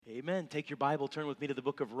Amen. Take your Bible, turn with me to the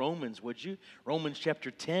book of Romans, would you? Romans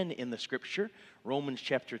chapter 10 in the scripture. Romans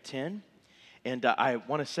chapter 10. And I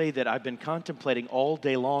want to say that I've been contemplating all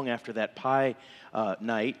day long after that pie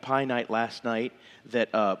night last night,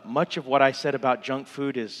 that much of what I said about junk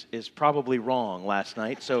food is probably wrong last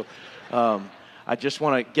night. So I just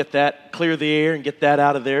want to get that, clear the air and get that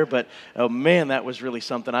out of there. But man, that was really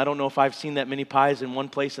something. I don't know if I've seen that many pies in one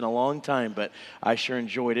place in a long time, but I sure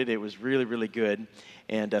enjoyed it. It was really, really good.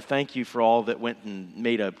 And thank you for all that went and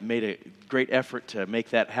made a great effort to make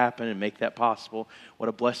that happen and make that possible. What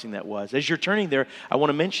a blessing that was. As you're turning there, I want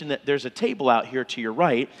to mention that there's a table out here to your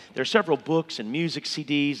right. There are several books and music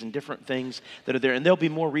CDs and different things that are there. And there'll be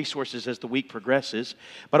more resources as the week progresses.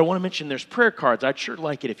 But I want to mention there's prayer cards. I'd sure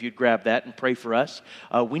like it if you'd grab that and pray for us.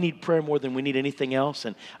 We need prayer more than we need anything else.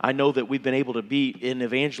 And I know that we've been able to be in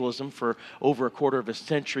evangelism for over a quarter of a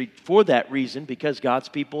century for that reason, because God's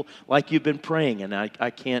people, like you've been praying. And I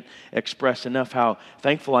can't express enough how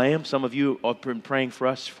thankful I am. Some of you have been praying for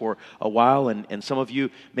us for a while, and some of you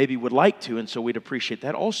maybe would like to, and so we'd appreciate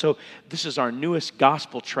that. Also, this is our newest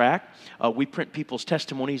gospel tract. We print people's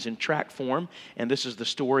testimonies in tract form, and this is the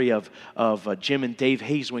story of Jim and Dave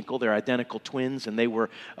Hazewinkle. They're identical twins, and they were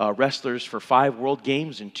wrestlers for 5 World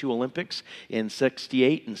Games and 2 Olympics in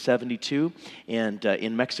 68 and 72, and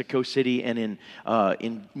in Mexico City and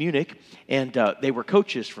in Munich. And they were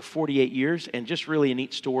coaches for 48 years, and just really a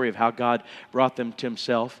neat story of how God brought them to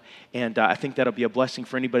himself. And I think that'll be a blessing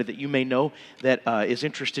for anybody that you may know that is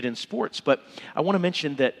interested in sports. But I want to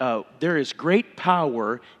mention that there is great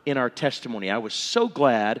power in our testimony. I was so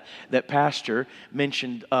glad that Pastor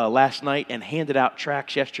mentioned last night and handed out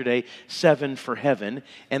tracts yesterday, 7 for Heaven,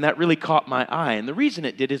 and that really caught my eye. And the reason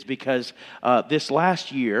it did is because this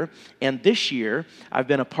last year and this year, I've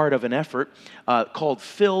been a part of an effort called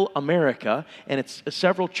Fill America, and it's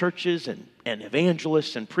several churches and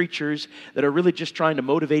evangelists and preachers that are really just trying to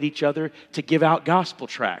motivate each other to give out gospel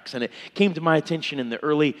tracts. And it came to my attention in the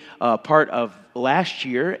early part of last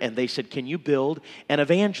year, and they said, can you build an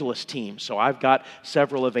evangelist team? So I've got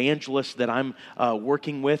several evangelists that I'm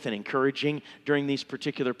working with and encouraging during these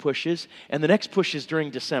particular pushes, and the next push is during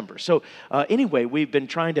December. So anyway, we've been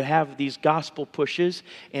trying to have these gospel pushes,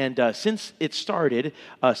 and since it started,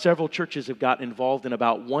 several churches have gotten involved, in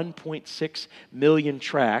about 1.6 million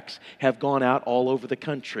tracts have gone out all over the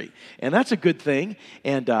country. And that's a good thing,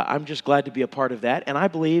 and I'm just glad to be a part of that. And I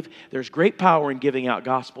believe there's great power in giving out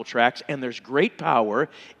gospel tracts, and there's great power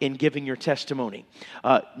in giving your testimony.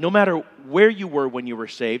 No matter where you were when you were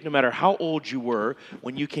saved, no matter how old you were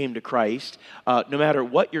when you came to Christ, no matter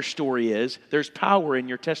what your story is, there's power in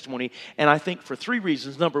your testimony. And I think for 3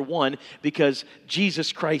 reasons. Number 1, because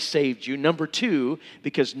Jesus Christ saved you. Number 2,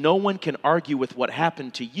 because no one can argue with what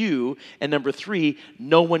happened to you. And number 3,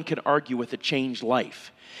 no one can argue with a changed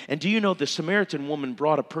life. And do you know the Samaritan woman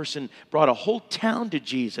brought a whole town to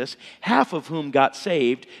Jesus, half of whom got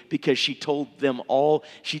saved because she told them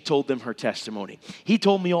her testimony. He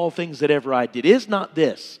told me all things that ever I did. Is not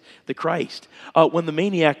this the Christ? When the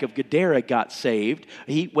maniac of Gadara got saved,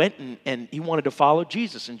 he went and he wanted to follow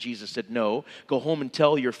Jesus. And Jesus said, no, go home and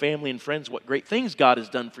tell your family and friends what great things God has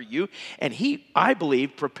done for you. And he, I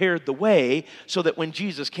believe, prepared the way so that when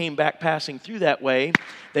Jesus came back passing through that way,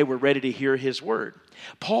 they were ready to hear his word.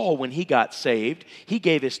 Paul, when he got saved, he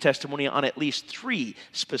gave his testimony on at least 3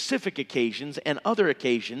 specific occasions and other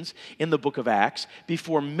occasions in the book of Acts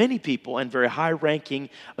before many people and very high-ranking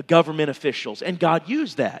government officials. And God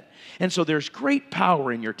used that. And so there's great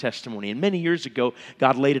power in your testimony. And many years ago,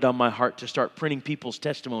 God laid it on my heart to start printing people's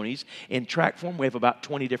testimonies in tract form. We have about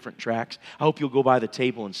 20 different tracts. I hope you'll go by the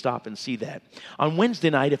table and stop and see that. On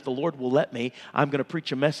Wednesday night, if the Lord will let me, I'm going to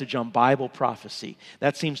preach a message on Bible prophecy.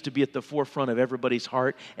 That seems to be at the forefront of everybody's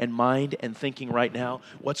heart and mind and thinking right now.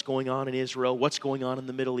 What's going on in Israel? What's going on in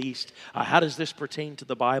the Middle East? How does this pertain to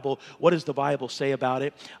the Bible? What does the Bible say about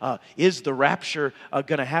it? Is the rapture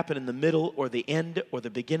going to happen in the middle or the end or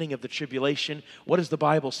the beginning of the tribulation? What does the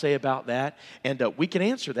Bible say about that? And we can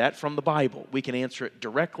answer that from the Bible. We can answer it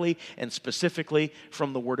directly and specifically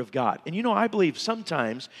from the Word of God. And you know, I believe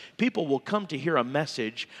sometimes people will come to hear a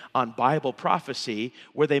message on Bible prophecy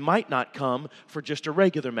where they might not come for just a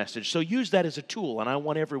regular message. So use that as a tool, and I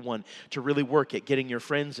want everyone to really work at getting your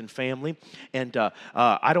friends and family. And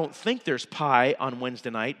I don't think there's pie on Wednesday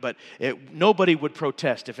night, but nobody would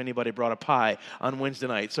protest if anybody brought a pie on Wednesday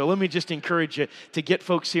night. So let me just encourage you to get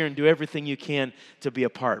folks here and do everything you can to be a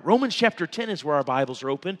part. Romans chapter 10 is where our Bibles are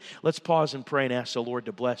open. Let's pause and pray and ask the Lord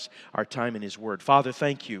to bless our time in His Word. Father,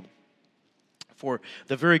 thank you for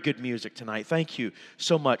the very good music tonight. Thank you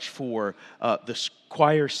so much for the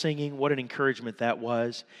choir singing. What an encouragement that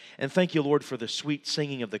was. And thank you, Lord, for the sweet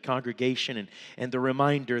singing of the congregation and the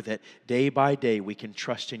reminder that day by day we can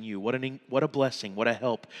trust in you. What a blessing, what a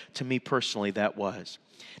help to me personally that was.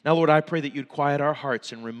 Now, Lord, I pray that you'd quiet our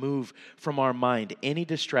hearts and remove from our mind any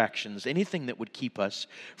distractions, anything that would keep us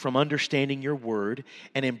from understanding your word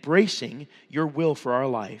and embracing your will for our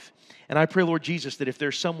life. And I pray, Lord Jesus, that if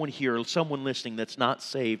there's someone here or someone listening that's not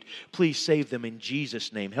saved, please save them in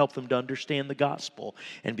Jesus' name. Help them to understand the gospel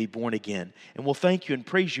and be born again. And we'll thank you and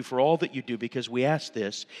praise you for all that you do, because we ask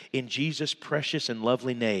this in Jesus' precious and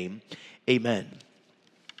lovely name. Amen.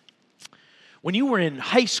 When you were in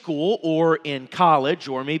high school or in college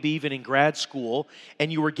or maybe even in grad school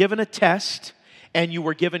and you were given a test and you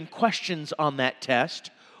were given questions on that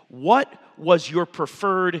test, what was your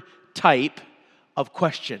preferred type of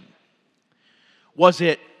question? Was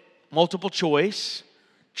it multiple choice,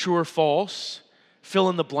 true or false,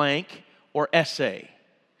 fill in the blank, or essay?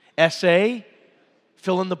 Essay,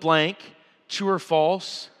 fill in the blank, true or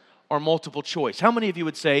false, or multiple choice? How many of you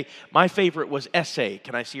would say, my favorite was essay?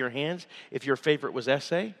 Can I see your hands if your favorite was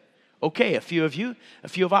essay? Okay, a few of you.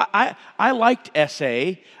 I liked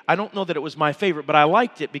essay. I don't know that it was my favorite, but I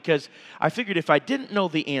liked it because I figured if I didn't know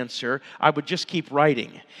the answer, I would just keep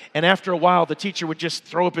writing. And after a while, the teacher would just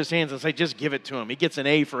throw up his hands and say, just give it to him. He gets an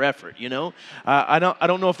A for effort, you know? I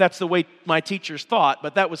don't know if that's the way my teachers thought,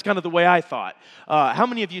 but that was kind of the way I thought. How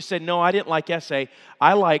many of you said, no, I didn't like essay.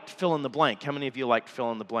 I liked fill in the blank. How many of you liked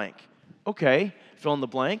fill in the blank? Okay, fill in the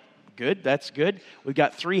blank. Good, that's good. We've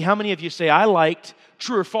got 3. How many of you say, I liked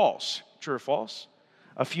true or false? True or false?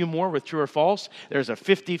 A few more with true or false. There's a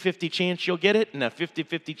 50-50 chance you'll get it and a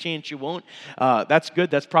 50-50 chance you won't. That's good.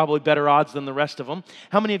 That's probably better odds than the rest of them.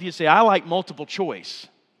 How many of you say, I like multiple choice?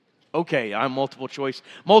 Okay, I'm multiple choice.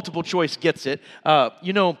 Multiple choice gets it.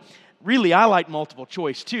 Really, I like multiple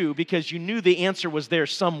choice too, because you knew the answer was there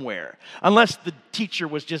somewhere. Unless the teacher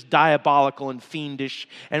was just diabolical and fiendish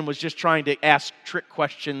and was just trying to ask trick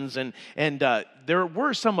questions. And there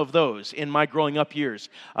were some of those in my growing up years.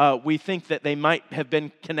 We think that they might have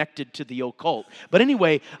been connected to the occult. But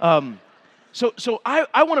anyway, so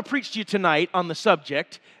I want to preach to you tonight on the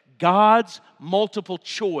subject, God's multiple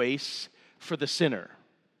choice for the sinner.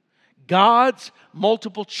 God's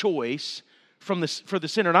multiple choice for the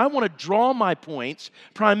sinner. And I want to draw my points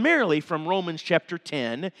primarily from Romans chapter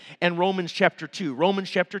 10 and Romans chapter 2.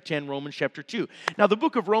 Romans chapter 10, Romans chapter 2. Now, the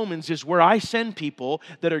book of Romans is where I send people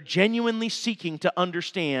that are genuinely seeking to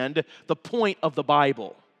understand the point of the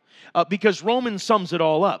Bible. Because Romans sums it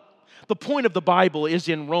all up. The point of the Bible is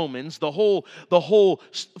in Romans. The whole,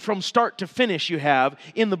 from start to finish you have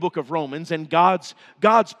in the book of Romans, and God's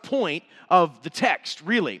point of the text,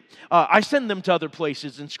 really. I send them to other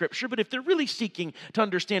places in Scripture, but if they're really seeking to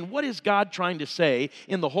understand what is God trying to say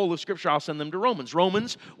in the whole of Scripture, I'll send them to Romans.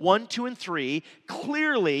 Romans 1, 2, and 3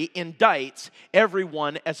 clearly indicts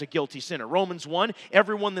everyone as a guilty sinner. Romans 1,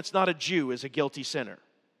 everyone that's not a Jew is a guilty sinner.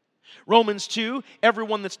 Romans 2,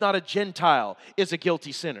 everyone that's not a Gentile is a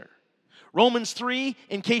guilty sinner. Romans 3,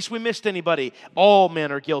 in case we missed anybody, all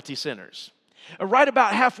men are guilty sinners. Right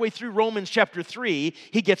about halfway through Romans chapter 3,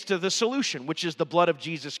 he gets to the solution, which is the blood of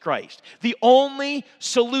Jesus Christ. The only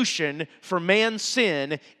solution for man's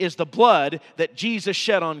sin is the blood that Jesus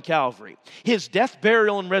shed on Calvary. His death,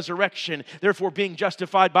 burial, and resurrection, therefore being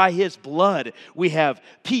justified by his blood, we have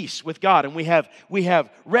peace with God, and we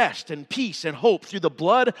have rest and peace and hope through the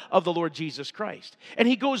blood of the Lord Jesus Christ. And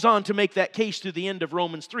he goes on to make that case through the end of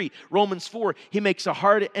Romans 3. Romans 4, he makes a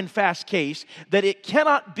hard and fast case that it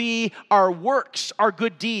cannot be our works, our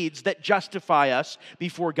good deeds that justify us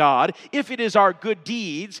before God. If it is our good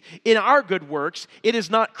deeds in our good works, it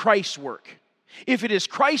is not Christ's work. If it is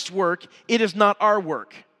Christ's work, it is not our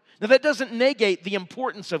work. Now, that doesn't negate the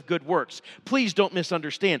importance of good works. Please don't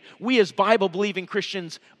misunderstand. We as Bible-believing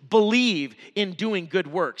Christians believe in doing good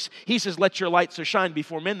works. He says, let your light so shine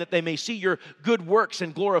before men that they may see your good works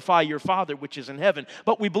and glorify your Father which is in heaven.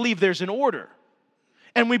 But we believe there's an order.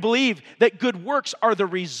 And we believe that good works are the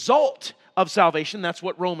result of salvation. That's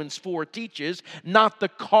what Romans 4 teaches, not the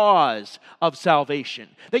cause of salvation.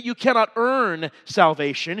 That you cannot earn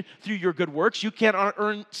salvation through your good works. You cannot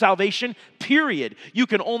earn salvation, period. You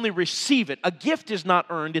can only receive it. A gift is not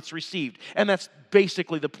earned, it's received. And that's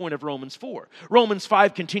basically the point of Romans 4. Romans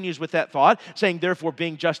 5 continues with that thought, saying, therefore,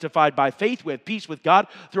 being justified by faith, we have peace with God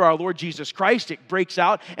through our Lord Jesus Christ. It breaks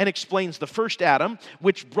out and explains the first Adam,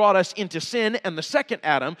 which brought us into sin, and the second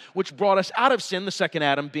Adam, which brought us out of sin, the second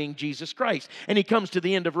Adam being Jesus Christ. And he comes to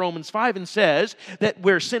the end of Romans 5 and says that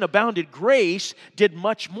where sin abounded, grace did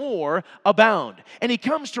much more abound. And he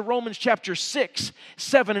comes to Romans chapter 6,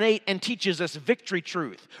 7, and 8 and teaches us victory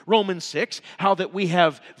truth. Romans 6, how that we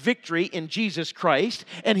have victory in Jesus Christ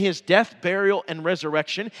and his death, burial, and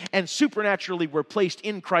resurrection, and supernaturally we're placed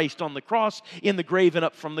in Christ on the cross, in the grave, and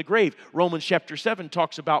up from the grave. Romans chapter 7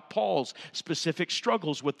 talks about Paul's specific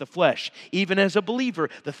struggles with the flesh. Even as a believer,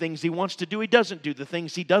 the things he wants to do, he doesn't do. The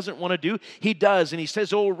things he doesn't want to do, he does. And he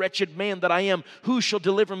says, oh, wretched man that I am, who shall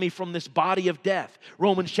deliver me from this body of death?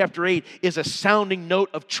 Romans chapter 8 is a sounding note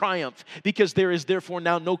of triumph, because there is therefore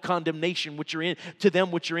now no condemnation to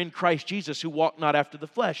them which are in Christ Jesus, who walk not after the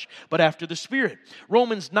flesh, but after the Spirit.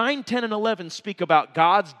 Romans 9, 10, and 11 speak about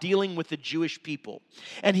God's dealing with the Jewish people.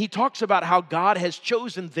 And he talks about how God has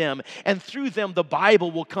chosen them, and through them the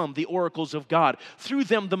Bible will come, the oracles of God. Through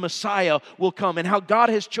them the Messiah will come, and how God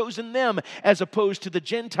has chosen them as opposed to the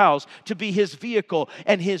Gentiles to be his vehicle,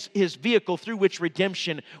 and his vehicle through which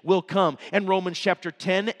redemption will come. And Romans chapter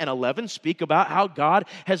 10 and 11 speak about how God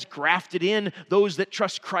has grafted in those that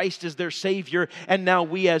trust Christ as their Savior, and now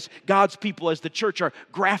we as God's people, as the church, are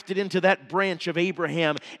grafted into that branch of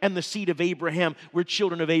Abraham and the seed of Abraham. We're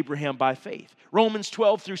children of Abraham by faith. Romans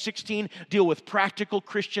 12 through 16 deal with practical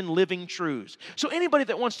Christian living truths. So anybody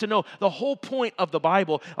that wants to know the whole point of the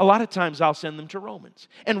Bible, a lot of times I'll send them to Romans.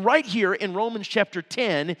 And right here in Romans chapter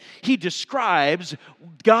 10, he describes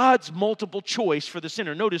God's multiple choice for the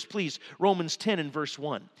sinner. Notice, please, Romans 10 and verse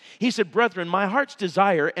 1. He said, brethren, my heart's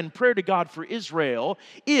desire and prayer to God for Israel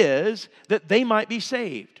is that they might be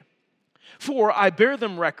saved. For I bear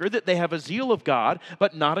them record that they have a zeal of God,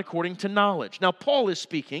 but not according to knowledge. Now, Paul is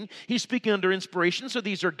speaking. He's speaking under inspiration, so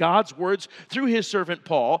these are God's words through his servant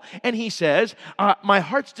Paul. And he says, my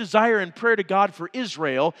heart's desire and prayer to God for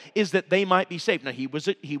Israel is that they might be saved. Now, he was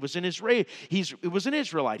an Israelite. He was an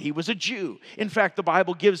Israelite. He was a Jew. In fact, the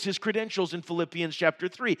Bible gives his credentials in Philippians chapter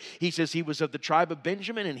 3. He says he was of the tribe of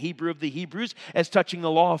Benjamin and Hebrew of the Hebrews. As touching the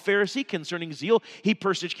law of Pharisee, concerning zeal, he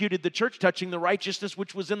persecuted the church. Touching the righteousness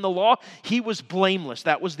which was in the law, he was blameless.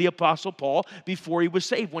 That was the Apostle Paul before he was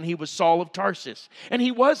saved, when he was Saul of Tarsus. And he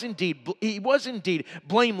was indeed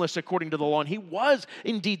blameless according to the law, and he was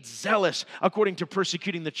indeed zealous according to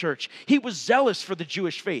persecuting the church. He was zealous for the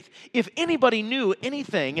Jewish faith. If anybody knew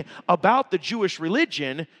anything about the Jewish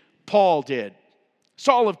religion, Paul did.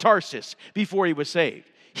 Saul of Tarsus, before he was saved.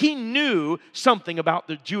 He knew something about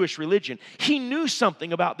the Jewish religion. He knew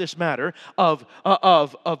something about this matter of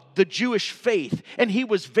the Jewish faith, and he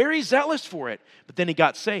was very zealous for it. But then he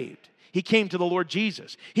got saved. He came to the Lord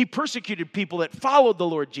Jesus. He persecuted people that followed the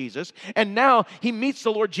Lord Jesus. And now he meets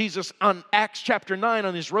the Lord Jesus on Acts chapter 9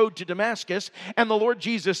 on his road to Damascus. And the Lord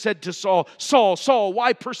Jesus said to Saul, Saul, Saul,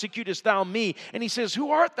 why persecutest thou me? And he says,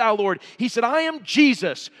 who art thou, Lord? He said, I am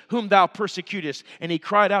Jesus, whom thou persecutest. And he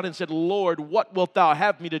cried out and said, Lord, what wilt thou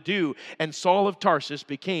have me to do? And Saul of Tarsus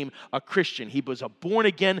became a Christian. He was a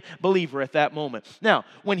born-again believer at that moment. Now,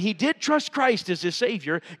 when he did trust Christ as his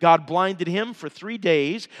Savior, God blinded him for 3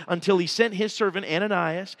 days until he sent his servant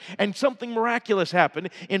Ananias, and something miraculous happened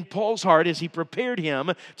in Paul's heart as he prepared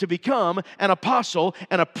him to become an apostle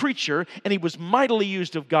and a preacher, and he was mightily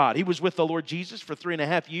used of God. He was with the Lord Jesus for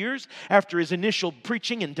 3.5 years after his initial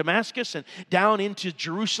preaching in Damascus and down into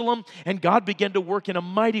Jerusalem, and God began to work in a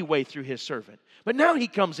mighty way through his servant. But now he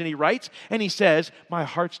comes and he writes, and he says, my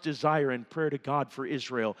heart's desire and prayer to God for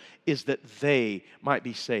Israel is that they might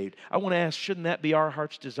be saved. I want to ask, shouldn't that be our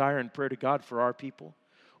heart's desire and prayer to God for our people?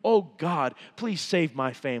 Oh God, please save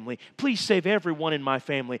my family. Please save everyone in my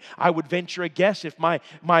family. I would venture a guess, if my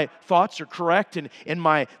thoughts are correct and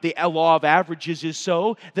the law of averages is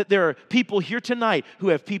so, that there are people here tonight who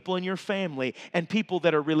have people in your family and people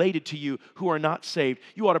that are related to you who are not saved.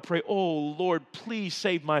 You ought to pray, oh Lord, please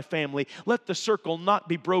save my family. Let the circle not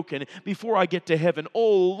be broken before I get to heaven.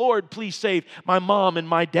 Oh Lord, please save my mom and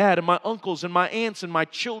my dad and my uncles and my aunts and my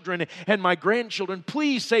children and my grandchildren.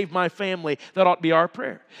 Please save my family. That ought to be our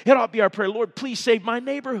prayer. It ought to be our prayer, Lord, please save my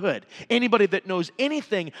neighborhood. Anybody that knows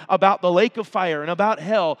anything about the lake of fire and about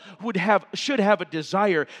hell should have a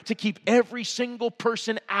desire to keep every single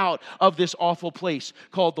person out of this awful place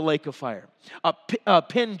called the lake of fire.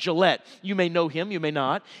 Penn Jillette, you may know him, you may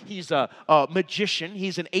not. He's a magician.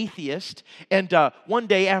 He's an atheist. And one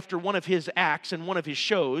day after one of his acts and one of his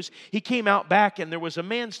shows, he came out back and there was a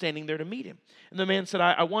man standing there to meet him. And the man said,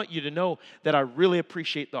 I want you to know that I really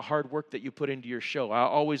appreciate the hard work that you put into your show.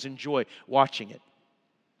 I always enjoy watching it.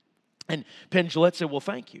 And Penn Jillette said, well,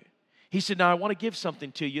 thank you. He said, now I want to give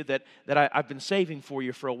something to you that I've been saving for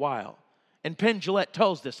you for a while. And Penn Jillette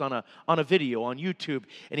tells this on a video on YouTube,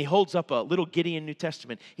 and he holds up a little Gideon New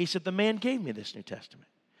Testament. He said, the man gave me this New Testament.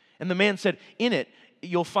 And the man said, in it,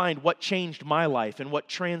 you'll find what changed my life and what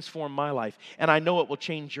transformed my life. And I know it will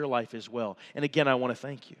change your life as well. And again, I want to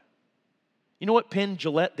thank you. You know what Penn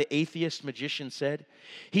Jillette, the atheist magician, said?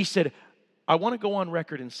 He said, I want to go on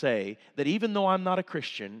record and say that even though I'm not a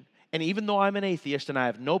Christian, and even though I'm an atheist and I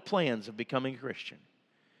have no plans of becoming a Christian,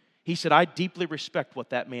 he said, I deeply respect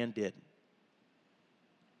what that man did.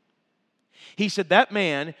 He said, that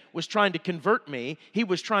man was trying to convert me. He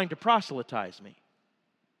was trying to proselytize me.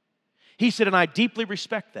 He said, and I deeply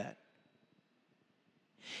respect that.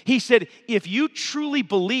 He said, if you truly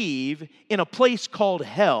believe in a place called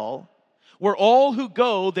hell, where all who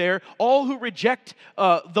go there, all who reject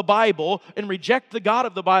the Bible and reject the God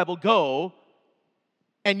of the Bible go,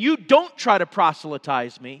 and you don't try to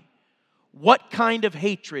proselytize me, what kind of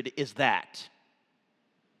hatred is that?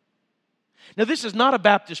 Now, this is not a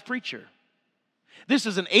Baptist preacher. This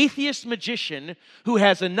is an atheist magician who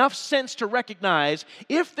has enough sense to recognize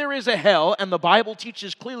if there is a hell, and the Bible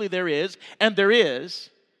teaches clearly there is, and there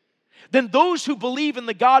is, then those who believe in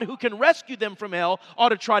the God who can rescue them from hell ought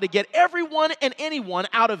to try to get everyone and anyone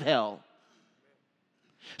out of hell.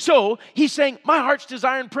 So he's saying, my heart's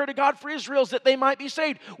desire and prayer to God for Israel is that they might be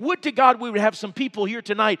saved. Would to God we would have some people here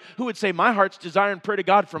tonight who would say, my heart's desire and prayer to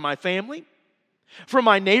God for my family, for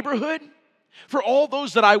my neighborhood, for all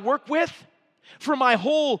those that I work with, for my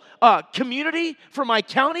whole community, for my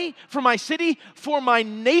county, for my city, for my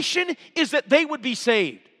nation, is that they would be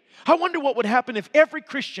saved. I wonder what would happen if every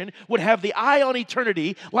Christian would have the eye on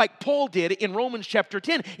eternity like Paul did in Romans chapter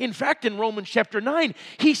 10. In fact, in Romans chapter 9,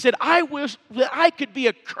 he said, I wish that I could be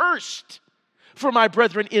accursed for my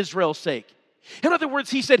brethren Israel's sake. In other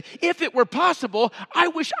words, he said, if it were possible, I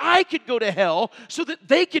wish I could go to hell so that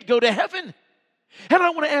they could go to heaven. And I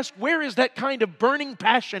want to ask, where is that kind of burning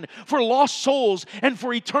passion for lost souls and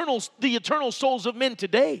for the eternal souls of men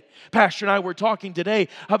today? Pastor and I were talking today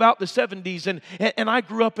about the 70s, and I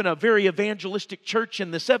grew up in a very evangelistic church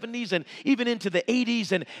in the 70s and even into the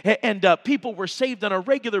 80s, and people were saved on a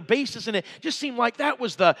regular basis, and it just seemed like that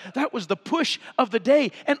was the push of the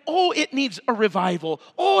day. And oh, it needs a revival.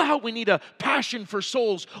 Oh, how we need a passion for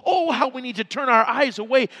souls. Oh, how we need to turn our eyes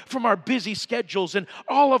away from our busy schedules and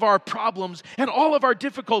all of our problems and all of our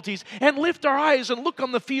difficulties, and lift our eyes and look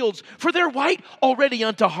on the fields, for they're white already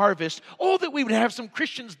unto harvest. Oh, that we would have some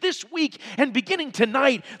Christians this week and beginning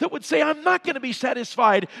tonight that would say, I'm not going to be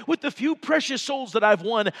satisfied with the few precious souls that I've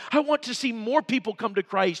won. I want to see more people come to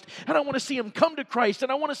Christ, and I want to see them come to Christ,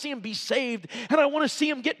 and I want to see them be saved, and I want to see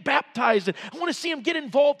them get baptized, and I want to see them get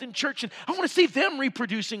involved in church, and I want to see them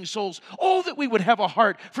reproducing souls. Oh, that we would have a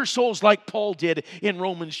heart for souls like Paul did in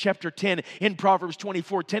Romans chapter 10. In Proverbs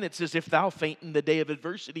 24:10, it says, if thou faint in the day of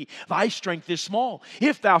adversity, thy strength is small.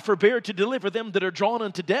 If thou forbear to deliver them that are drawn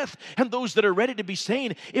unto death, and those that are ready to be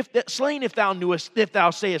slain, if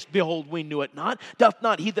thou sayest, behold, we knew it not, doth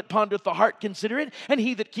not he that pondereth the heart consider it? And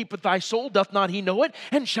he that keepeth thy soul, doth not he know it?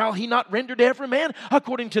 And shall he not render to every man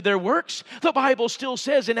according to their works? The Bible still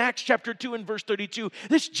says in Acts chapter 2 and verse 32,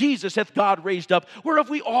 this Jesus hath God raised up, whereof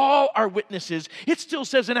we all are witnesses. It still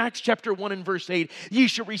says in Acts chapter 1 and verse 8, ye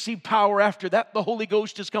shall receive power after that the Holy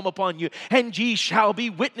Ghost is come upon you, and ye shall be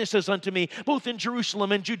witnesses unto me, both in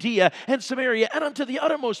Jerusalem and Judea and Samaria and unto the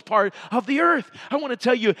uttermost part of the earth. I want to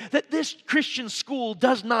tell you that this Christian school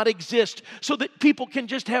does not exist so that people can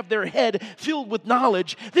just have their head filled with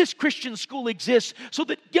knowledge. This Christian school exists so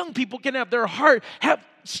that young people can have their heart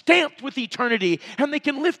stamped with eternity, and they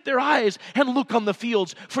can lift their eyes and look on the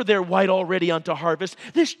fields, for they're white already unto harvest.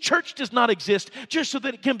 This church does not exist just so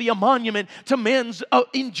that it can be a monument to men's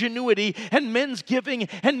ingenuity and men's giving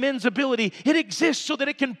and men's ability. It exists so that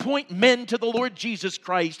it can point men to the Lord Jesus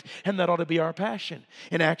Christ, and that ought to be our passion.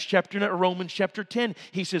 In Romans chapter 10,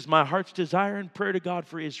 he says, my heart's desire and prayer to God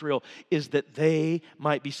for Israel is that they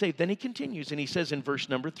might be saved. Then he continues, and he says in verse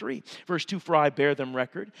number 3, verse 2, for I bear them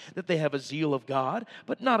record that they have a zeal of God,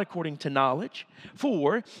 but not according to knowledge.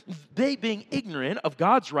 For they, being ignorant of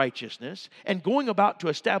God's righteousness and going about to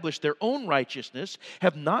establish their own righteousness,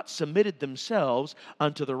 have not submitted themselves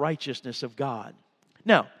unto the righteousness of God.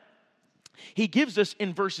 Now, he gives us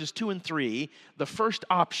in verses 2 and 3 the first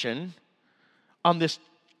option on this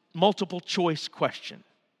multiple choice question.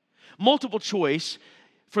 Multiple choice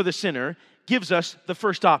for the sinner gives us the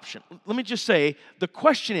first option. Let me just say, the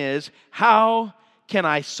question is, how can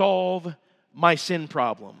I solve my sin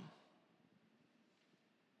problem?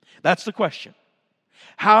 That's the question.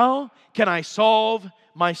 How can I solve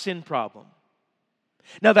my sin problem.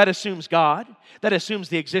 Now that assumes God, that assumes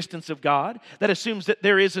the existence of God, that assumes that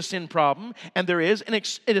there is a sin problem, and there is, and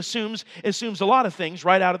it assumes a lot of things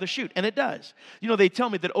right out of the chute, and it does. You know, they tell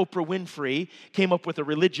me that Oprah Winfrey came up with a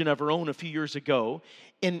religion of her own a few years ago,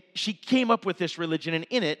 and she came up with this religion, and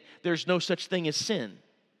in it, there's no such thing as sin.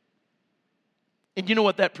 And you know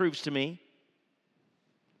what that proves to me?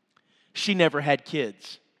 She never had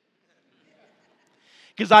kids.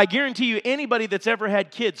 Because I guarantee you, anybody that's ever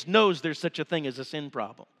had kids knows there's such a thing as a sin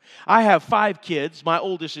problem. I have 5 kids. My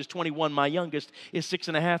oldest is 21. My youngest is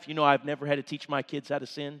 6.5. You know, I've never had to teach my kids how to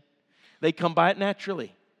sin. They come by it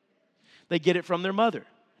naturally. They get it from their mother.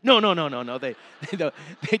 No.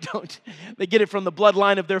 They don't. They get it from the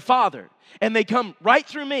bloodline of their father. And they come right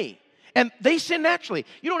through me. And they sin naturally.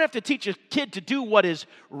 You don't have to teach a kid to do what is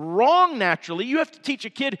wrong naturally. You have to teach a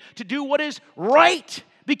kid to do what is right.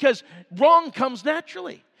 Because wrong comes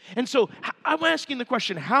naturally. And so I'm asking the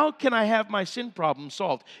question, how can I have my sin problem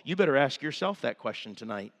solved? You better ask yourself that question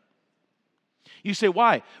tonight. You say,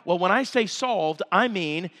 why? Well, when I say solved, I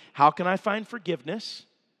mean, how can I find forgiveness?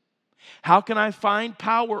 How can I find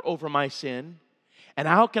power over my sin? And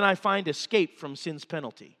how can I find escape from sin's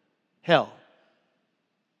penalty? Hell.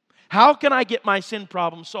 How can I get my sin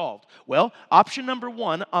problem solved? Well, option number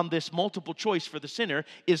 1 on this multiple choice for the sinner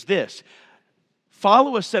is this.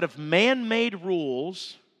 Follow a set of man-made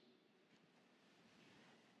rules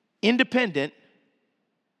independent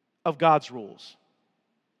of God's rules.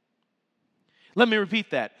 Let me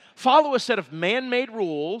repeat that. Follow a set of man-made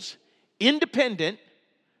rules independent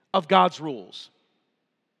of God's rules.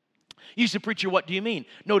 You say, preacher, what do you mean?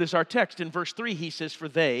 Notice our text in verse 3, he says, for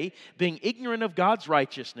they, being ignorant of God's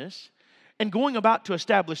righteousness and going about to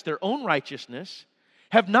establish their own righteousness,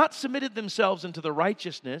 have not submitted themselves unto the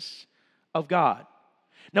righteousness of God.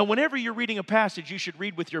 Now, whenever you're reading a passage, you should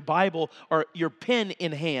read with your Bible or your pen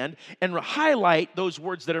in hand and highlight those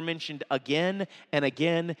words that are mentioned again and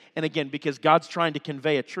again and again, because God's trying to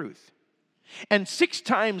convey a truth. And 6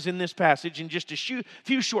 times in this passage, in just a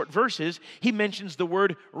few short verses, he mentions the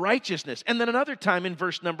word righteousness. And then another time in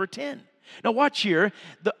verse number 10. Now watch here.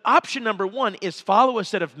 The option number 1 is follow a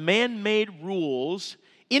set of man-made rules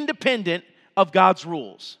independent of God's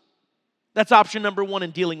rules. That's option number 1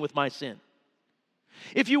 in dealing with my sin.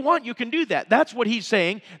 If you want, you can do that. That's what he's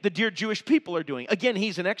saying the dear Jewish people are doing. Again,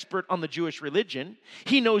 he's an expert on the Jewish religion.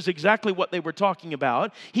 He knows exactly what they were talking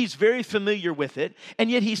about. He's very familiar with it. And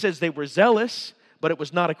yet he says they were zealous, but it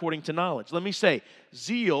was not according to knowledge. Let me say,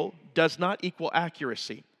 zeal does not equal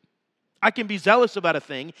accuracy. I can be zealous about a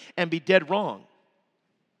thing and be dead wrong.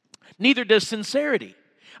 Neither does sincerity.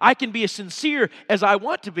 I can be as sincere as I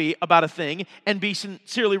want to be about a thing and be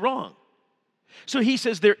sincerely wrong. So he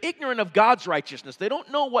says they're ignorant of God's righteousness. They don't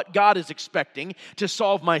know what God is expecting to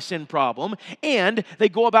solve my sin problem. And they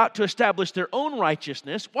go about to establish their own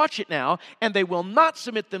righteousness. Watch it now. And they will not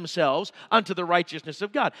submit themselves unto the righteousness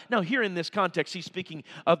of God. Now here in this context, he's speaking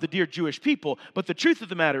of the dear Jewish people. But the truth of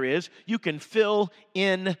the matter is, you can fill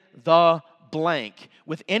in the blank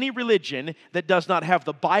with any religion that does not have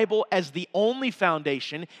the Bible as the only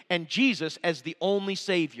foundation and Jesus as the only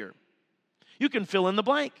Savior. You can fill in the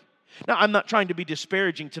blank. Now, I'm not trying to be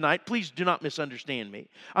disparaging tonight. Please do not misunderstand me.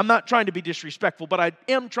 I'm not trying to be disrespectful, but I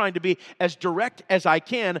am trying to be as direct as I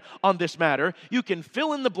can on this matter. You can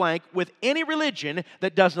fill in the blank with any religion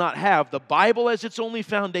that does not have the Bible as its only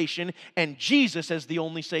foundation and Jesus as the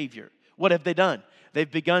only Savior. What have they done? They've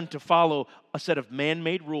begun to follow a set of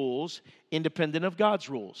man-made rules independent of God's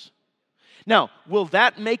rules. Now, will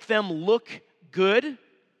that make them look good?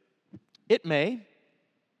 It may.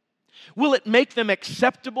 Will it make them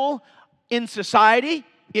acceptable in society?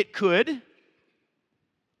 It could.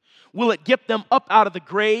 Will it get them up out of the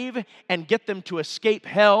grave and get them to escape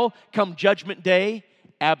hell come judgment day?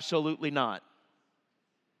 Absolutely not.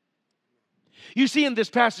 You see in this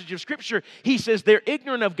passage of Scripture, he says they're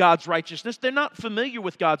ignorant of God's righteousness. They're not familiar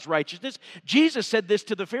with God's righteousness. Jesus said this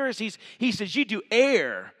to the Pharisees. He says, you do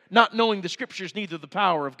err, not knowing the Scriptures, neither the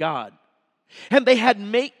power of God. And they had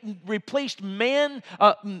replaced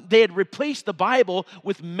the Bible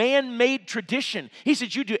with man-made tradition. He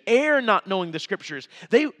said, you do err not knowing the Scriptures.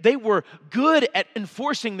 They were good at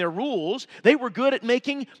enforcing their rules. They were good at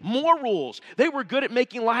making more rules. They were good at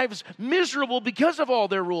making lives miserable because of all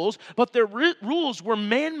their rules. But their rules were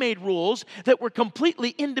man-made rules that were completely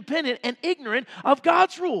independent and ignorant of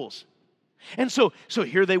God's rules. And so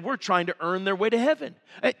here they were trying to earn their way to heaven.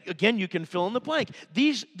 Again, you can fill in the blank.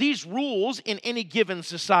 These rules in any given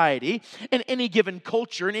society, in any given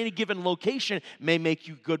culture, in any given location may make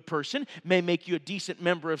you a good person, may make you a decent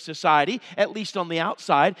member of society, at least on the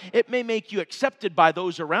outside. It may make you accepted by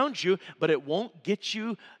those around you, but it won't get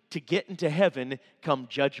you to get into heaven come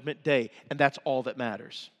judgment day. And that's all that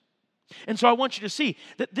matters. And so I want you to see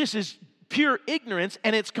that this is pure ignorance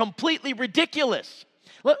and it's completely ridiculous.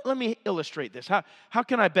 Let me illustrate this. How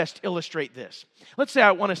can I best illustrate this? Let's say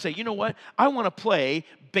I want to say, you know what? I want to play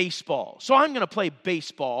baseball. So I'm going to play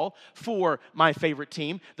baseball for my favorite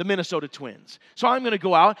team, the Minnesota Twins. So I'm going to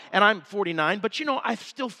go out, and I'm 49, but I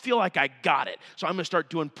still feel like I got it. So I'm going to start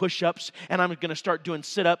doing push-ups, and I'm going to start doing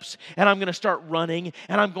sit-ups, and I'm going to start running,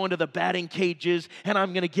 and I'm going to the batting cages, and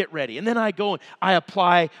I'm going to get ready. And then I go and I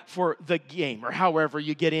apply for the game, or however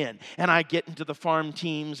you get in. And I get into the farm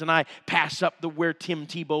teams, and I pass up where Tim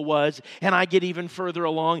Tebow was, and I get even further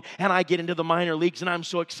along, and I get into the minor leagues, and I'm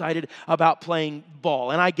so excited about playing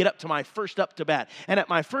ball. And I get up to my first up to bat. And at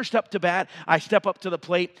my first up to bat, I step up to the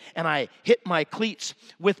plate, and I hit my cleats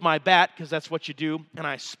with my bat, because that's what you do, and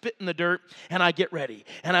I spit in the dirt, and I get ready.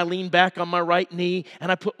 And I lean back on my right knee,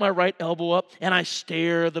 and I put my right elbow up, and I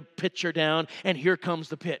stare the pitcher down, and here comes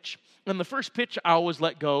the pitch. And the first pitch, I always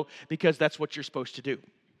let go, because that's what you're supposed to do.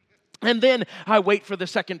 And then I wait for the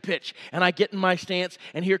second pitch, and I get in my stance,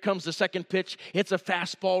 and here comes the second pitch. It's a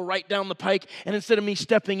fastball right down the pike, and instead of me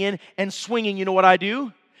stepping in and swinging, you know what I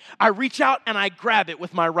do? I reach out, and I grab it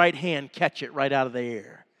with my right hand, catch it right out of the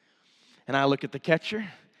air. And I look at the catcher,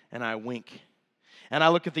 and I wink. And I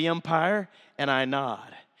look at the umpire, and I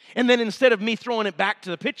nod. And then instead of me throwing it back to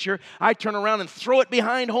the pitcher, I turn around and throw it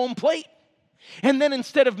behind home plate. And then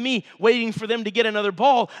instead of me waiting for them to get another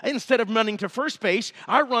ball, instead of running to first base,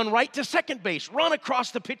 I run right to second base, run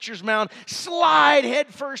across the pitcher's mound, slide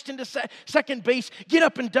head first into second base, get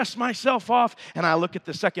up and dust myself off, and I look at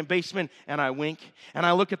the second baseman, and I wink, and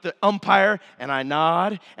I look at the umpire, and I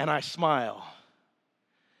nod, and I smile.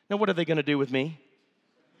 Now, what are they going to do with me?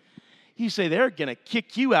 You say they're going to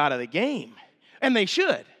kick you out of the game, and they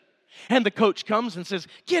should. And the coach comes and says,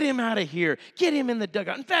 get him out of here. Get him in the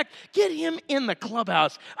dugout. In fact, get him in the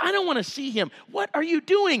clubhouse. I don't want to see him. What are you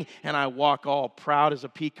doing? And I walk all proud as a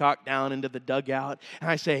peacock down into the dugout. And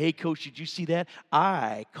I say, hey, coach, did you see that?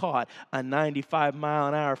 I caught a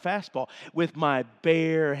 95-mile-an-hour fastball with my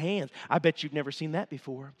bare hands. I bet you've never seen that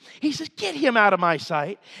before. He says, get him out of my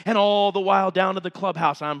sight. And all the while down to the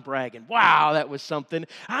clubhouse, I'm bragging. Wow, that was something.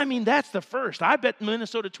 I mean, that's the first. I bet the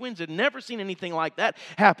Minnesota Twins had never seen anything like that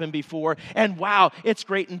happen before. And wow, it's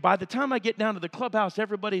great. And by the time I get down to the clubhouse,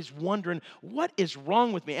 everybody's wondering, what is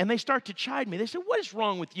wrong with me? And they start to chide me. They say, what is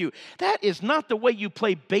wrong with you? That is not the way you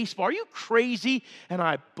play baseball. Are you crazy? And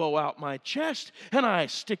I bow out my chest, and I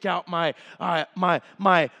stick out my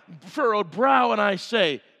furrowed brow, and I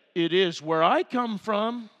say, it is where I come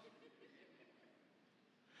from.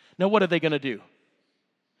 Now, what are they going to do?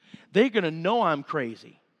 They're going to know I'm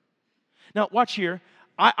crazy. Now, watch here.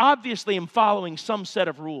 I obviously am following some set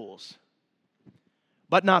of rules,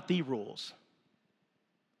 but not the rules.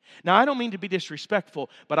 Now, I don't mean to be disrespectful,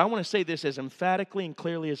 but I want to say this as emphatically and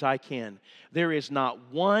clearly as I can. There is not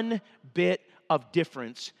one bit of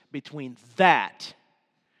difference between that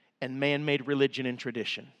and man-made religion and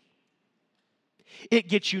tradition. It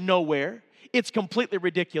gets you nowhere. It's completely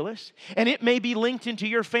ridiculous, and it may be linked into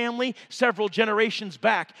your family several generations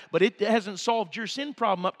back, but it hasn't solved your sin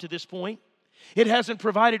problem up to this point. It hasn't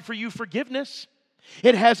provided for you forgiveness.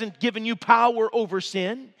 It hasn't given you power over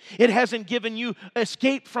sin. It hasn't given you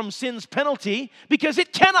escape from sin's penalty, because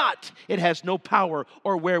it cannot. It has no power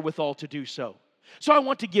or wherewithal to do so. So I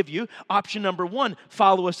want to give you option number one: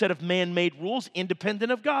 follow a set of man-made rules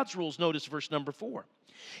independent of God's rules. Notice verse number 4.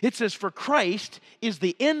 It says, for Christ is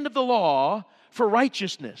the end of the law for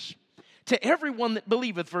righteousness to everyone that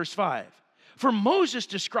believeth. Verse 5. For Moses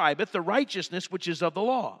describeth the righteousness which is of the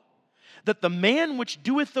law, that the man which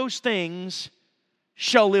doeth those things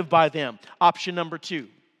shall live by them. Option number 2.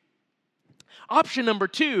 Option number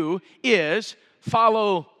 2 is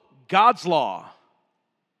follow God's law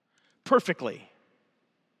perfectly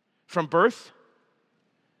from birth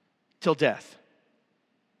till death.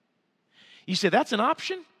 You say, that's an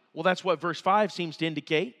option? Well, that's what verse 5 seems to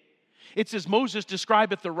indicate. It says, Moses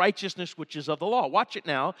describeth the righteousness which is of the law. Watch it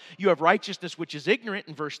now. You have righteousness which is ignorant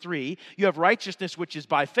in verse 3. You have righteousness which is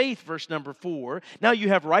by faith, verse number 4. Now you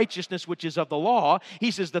have righteousness which is of the law.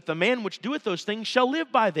 He says that the man which doeth those things shall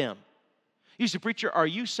live by them. You say, preacher, are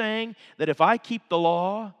you saying that if I keep the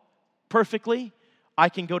law perfectly, I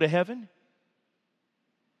can go to heaven?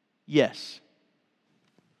 Yes.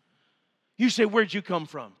 You say, where'd you come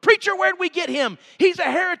from? Preacher, where'd we get him? He's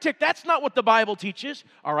a heretic. That's not what the Bible teaches.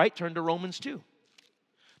 All right, turn to Romans 2.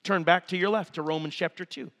 Turn back to your left to Romans chapter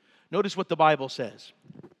 2. Notice what the Bible says.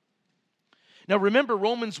 Now remember,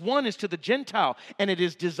 Romans 1 is to the Gentile, and it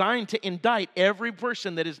is designed to indict every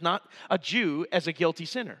person that is not a Jew as a guilty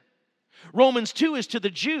sinner. Romans 2 is to the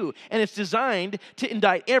Jew, and it's designed to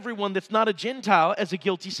indict everyone that's not a Gentile as a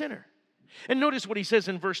guilty sinner. And notice what he says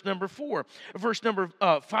in verse number 4. Verse number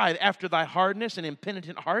 5, after thy hardness and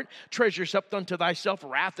impenitent heart, treasures up unto thyself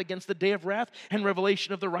wrath against the day of wrath and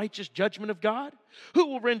revelation of the righteous judgment of God, who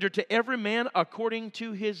will render to every man according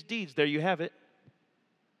to his deeds. There you have it.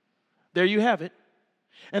 There you have it.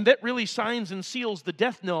 And that really signs and seals the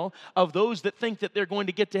death knell of those that think that they're going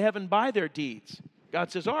to get to heaven by their deeds.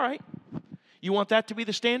 God says, all right, you want that to be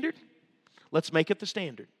the standard? Let's make it the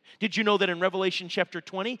standard. Did you know that in Revelation chapter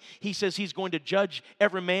 20, he says he's going to judge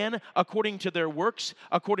every man according to their works,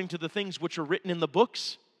 according to the things which are written in the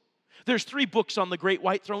books? There's 3 books on the great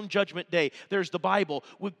white throne judgment day. There's the Bible,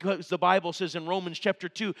 because the Bible says in Romans chapter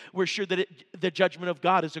 2, we're sure that the judgment of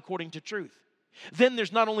God is according to truth. Then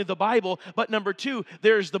there's not only the Bible, but number 2,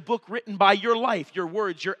 there's the book written by your life, your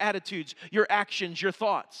words, your attitudes, your actions, your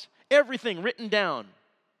thoughts. Everything written down.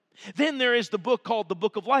 Then there is the book called the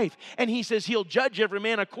Book of Life. And he says he'll judge every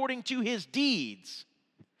man according to his deeds.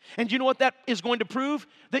 And you know what that is going to prove?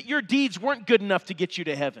 That your deeds weren't good enough to get you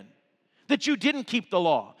to heaven. That you didn't keep the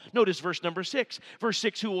law. Notice verse number 6. Verse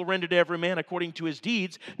 6, who will render to every man according to his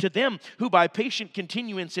deeds, to them who by patient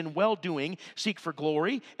continuance in well-doing seek for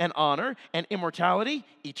glory and honor and immortality,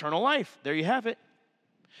 eternal life. There you have it.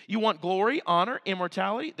 You want glory, honor,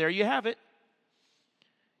 immortality? There you have it.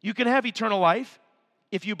 You can have eternal life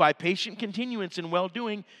if you by patient continuance in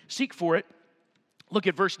well-doing seek for it. Look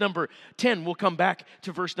at verse number 10. We'll come back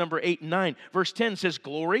to verse number 8 and 9. Verse 10 says,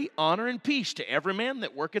 glory, honor, and peace to every man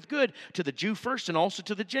that worketh good, to the Jew first and also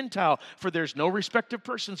to the Gentile, for there's no respect of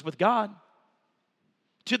persons with God.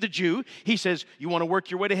 To the Jew, he says, you want to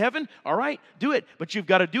work your way to heaven? All right, do it. But you've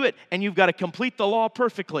got to do it, and you've got to complete the law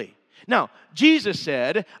perfectly. Now, Jesus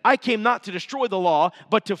said, I came not to destroy the law,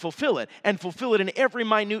 but to fulfill it, and fulfill it in every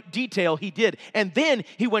minute detail he did. And then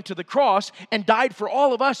he went to the cross and died for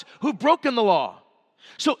all of us who've broken the law.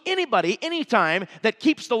 So anybody, anytime that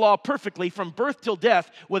keeps the law perfectly from birth till death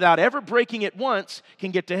without ever breaking it once can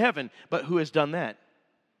get to heaven. But who has done that?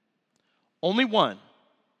 Only one,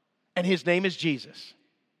 and his name is Jesus.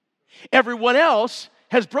 Everyone else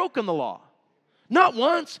has broken the law. Not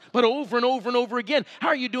once, but over and over and over again. How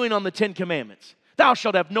are you doing on the 10 Commandments? Thou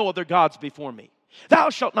shalt have no other gods before me. Thou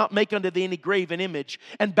shalt not make unto thee any graven image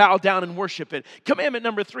and bow down and worship it. Commandment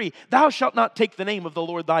number 3, thou shalt not take the name of the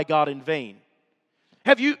Lord thy God in vain.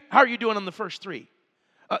 How are you doing on the first 3?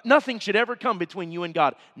 Nothing should ever come between you and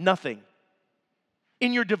God. Nothing.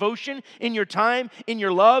 In your devotion, in your time, in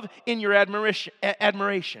your love, in your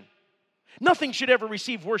admiration. Nothing should ever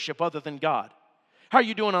receive worship other than God. How are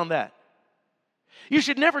you doing on that? You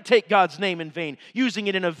should never take God's name in vain, using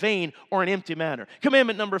it in a vain or an empty manner.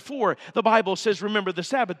 Commandment number 4, the Bible says, remember the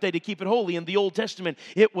Sabbath day to keep it holy. In the Old Testament,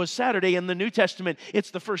 it was Saturday. In the New Testament,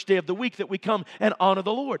 it's the first day of the week that we come and honor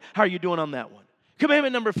the Lord. How are you doing on that one?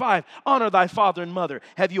 Commandment number 5, honor thy father and mother.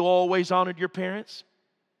 Have you always honored your parents?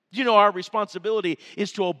 Do you know our responsibility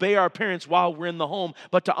is to obey our parents while we're in the home,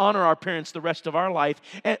 but to honor our parents the rest of our life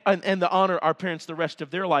and to honor our parents the rest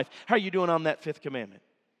of their life? How are you doing on that 5th commandment?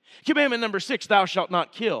 Commandment number 6, thou shalt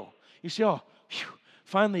not kill. You say, oh,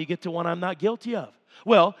 finally you get to one I'm not guilty of.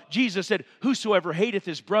 Well, Jesus said, whosoever hateth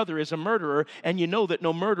his brother is a murderer, and you know that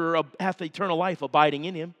no murderer hath eternal life abiding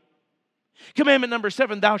in him. Commandment number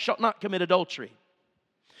 7, thou shalt not commit adultery.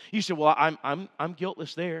 You say, well, I'm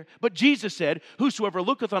guiltless there. But Jesus said, whosoever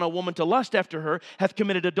looketh on a woman to lust after her hath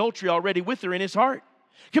committed adultery already with her in his heart.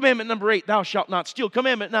 Commandment number 8, thou shalt not steal.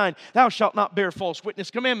 Commandment 9, thou shalt not bear false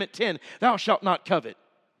witness. Commandment 10, thou shalt not covet.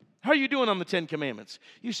 How are you doing on the 10 commandments?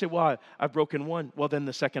 You say, well, I've broken one. Well, then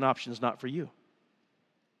the second option is not for you.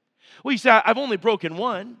 Well, you say, I've only broken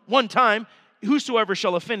one time. Whosoever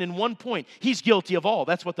shall offend in one point, he's guilty of all.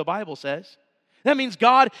 That's what the Bible says. That means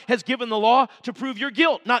God has given the law to prove your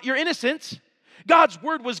guilt, not your innocence. God's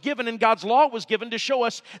word was given and God's law was given to show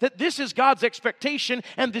us that this is God's expectation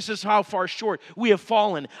and this is how far short we have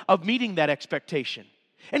fallen of meeting that expectation.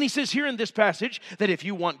 And he says here in this passage that if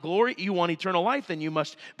you want glory, you want eternal life, then you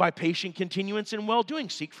must, by patient continuance in well-doing,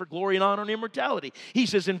 seek for glory and honor and immortality. He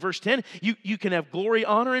says in verse 10, you can have glory,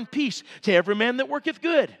 honor, and peace to every man that worketh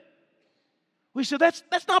good. We say,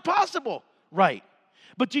 that's not possible. Right.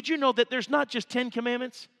 But did you know that there's not just 10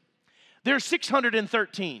 commandments? There's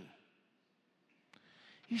 613.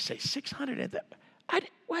 You say 600?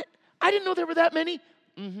 What? I didn't know there were that many.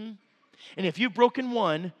 And if you've broken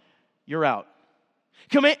one, you're out.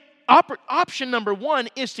 Option number one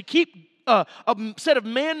is to keep a set of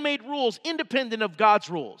man-made rules independent of God's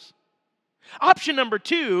rules. Option number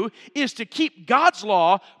two is to keep God's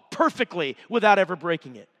law perfectly without ever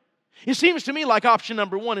breaking it. It seems to me like option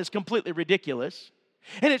number one is completely ridiculous.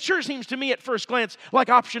 And it sure seems to me at first glance like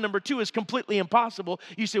option number two is completely impossible.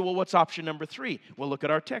 You say, well, what's option number three? Well, look at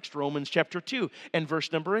our text, Romans chapter 2 and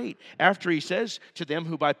verse number 8. After he says, to them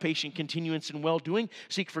who by patient continuance in well-doing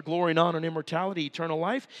seek for glory and honor and immortality, eternal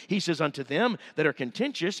life, he says, unto them that are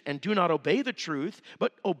contentious and do not obey the truth,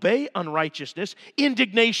 but obey unrighteousness,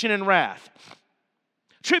 indignation and wrath,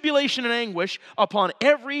 tribulation and anguish upon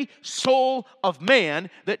every soul of man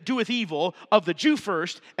that doeth evil, of the Jew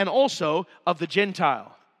first, and also of the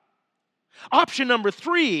Gentile. Option number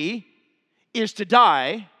three is to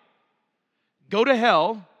die, go to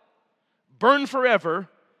hell, burn forever,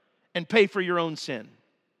 and pay for your own sin.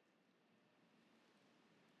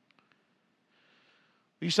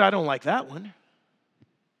 You say, I don't like that one.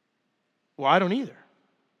 Well, I don't either.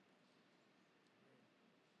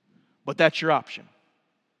 But that's your option.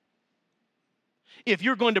 If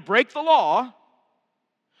you're going to break the law,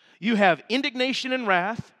 you have indignation and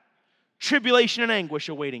wrath, tribulation and anguish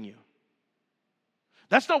awaiting you.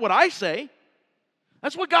 That's not what I say.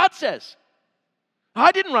 That's what God says.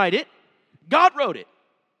 I didn't write it. God wrote it.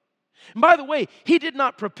 And by the way, He did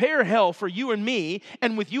not prepare hell for you and me,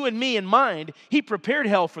 and with you and me in mind, He prepared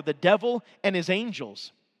hell for the devil and his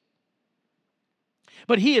angels.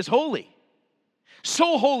 But He is holy.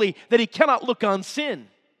 So holy that He cannot look on sin.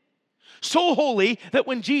 So holy that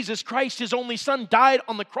when Jesus Christ, His only Son, died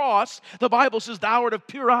on the cross, the Bible says, thou art of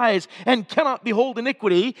pure eyes and cannot behold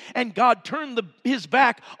iniquity. And God turned His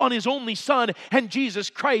back on His only Son, and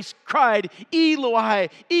Jesus Christ cried, Eloi,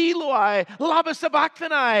 Eloi, lama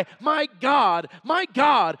sabachthani, my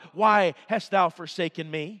God, why hast thou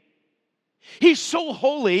forsaken me? He's so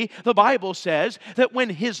holy, the Bible says, that when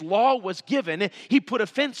His law was given, He put a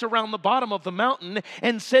fence around the bottom of the mountain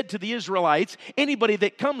and said to the Israelites, anybody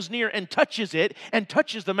that comes near and touches it and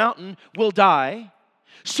touches the mountain will die.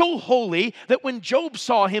 So holy that when Job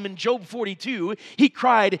saw Him in Job 42, he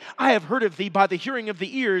cried, I have heard of Thee by the hearing of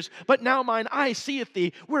the ears, but now mine eye seeth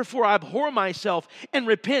Thee, wherefore I abhor myself and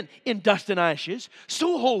repent in dust and ashes.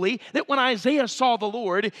 So holy that when Isaiah saw the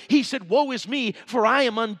Lord, he said, woe is me, for I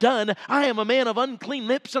am undone. I am a man of unclean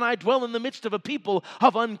lips, and I dwell in the midst of a people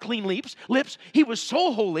of unclean lips. He was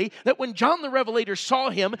so holy that when John the Revelator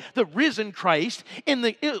saw Him, the risen Christ, in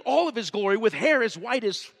all of His glory, with hair as white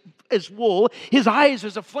as wool, His eyes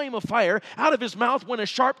as a flame of fire, out of His mouth went a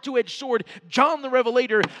sharp two-edged sword. John the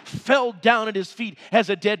Revelator fell down at His feet as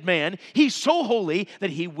a dead man. He's so holy that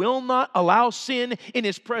He will not allow sin in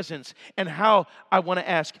His presence. And I want to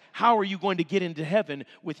ask, how are you going to get into heaven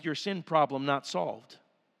with your sin problem not solved?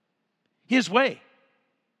 His way.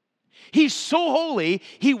 He's so holy,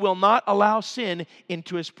 He will not allow sin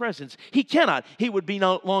into His presence. He cannot. He would be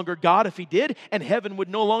no longer God if He did, and heaven would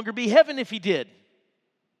no longer be heaven if He did.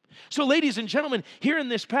 So, ladies and gentlemen, here in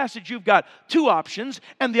this passage, you've got two options,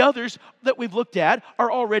 and the others that we've looked at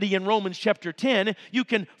are already in Romans chapter 10. You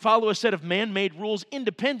can follow a set of man-made rules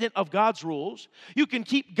independent of God's rules. You can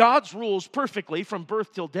keep God's rules perfectly from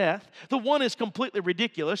birth till death. The one is completely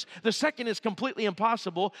ridiculous. The second is completely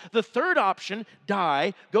impossible. The third option,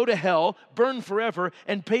 die, go to hell, burn forever,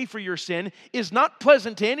 and pay for your sin, is not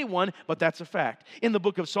pleasant to anyone, but that's a fact. In the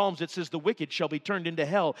book of Psalms, it says, the wicked shall be turned into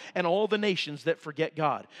hell, and all the nations that forget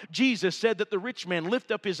God. Jesus said that the rich man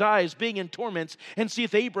lift up his eyes, being in torments, and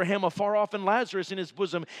seeth Abraham afar off and Lazarus in his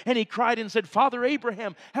bosom. And he cried and said, Father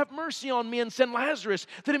Abraham, have mercy on me, and send Lazarus,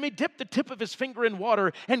 that he may dip the tip of his finger in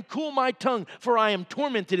water and cool my tongue, for I am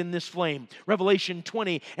tormented in this flame. Revelation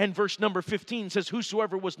 20 and verse number 15 says,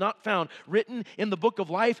 whosoever was not found written in the book of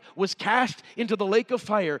life was cast into the lake of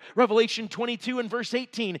fire. Revelation 22 and verse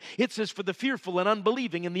 18, it says, for the fearful and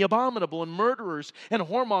unbelieving and the abominable and murderers and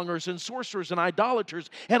whoremongers and sorcerers and idolaters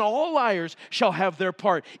and all liars shall have their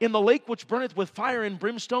part in the lake which burneth with fire and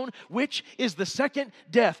brimstone, which is the second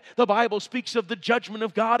death. The Bible speaks of the judgment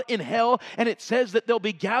of God in hell, and it says that they'll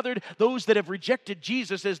be gathered, those that have rejected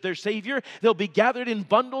Jesus as their Savior, they'll be gathered in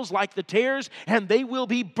bundles like the tares, and they will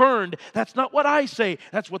be burned. That's not what I say.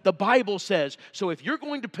 That's what the Bible says. So if you're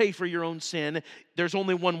going to pay for your own sin, there's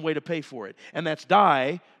only one way to pay for it, and that's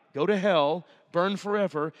die, go to hell, burn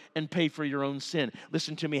forever, and pay for your own sin.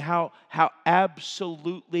 Listen to me, how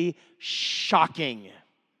absolutely shocking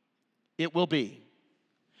it will be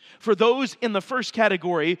for those in the first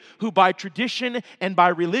category who by tradition and by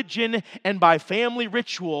religion and by family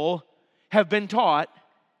ritual have been taught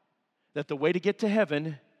that the way to get to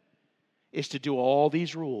heaven is to do all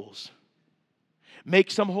these rules.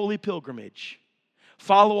 make some holy pilgrimage,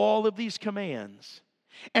 follow all of these commands,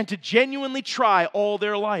 and to genuinely try all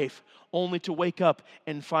their life, only to wake up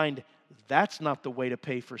and find that's not the way to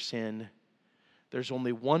pay for sin. There's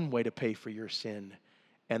only one way to pay for your sin,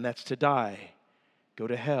 and that's to die, go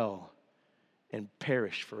to hell, and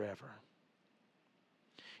perish forever.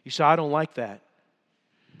 You say, I don't like that.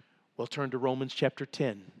 Well, turn to Romans chapter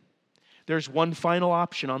 10. There's one final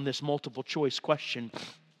option on this multiple choice question.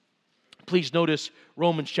 Please notice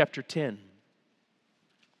Romans chapter 10.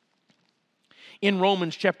 In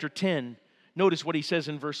Romans chapter 10, notice what he says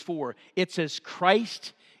in verse 4. It says,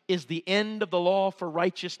 Christ is the end of the law for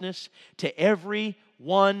righteousness to every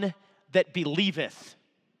one that believeth.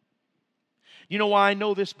 You know why I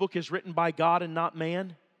know this book is written by God and not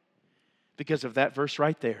man? Because of that verse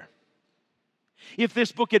right there. If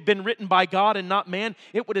this book had been written by God and not man,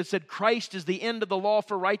 it would have said, Christ is the end of the law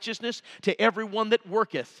for righteousness to everyone that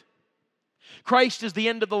worketh. Christ is the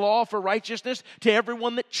end of the law for righteousness to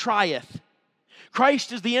everyone that trieth.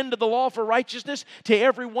 Christ is the end of the law for righteousness to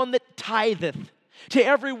everyone that titheth, to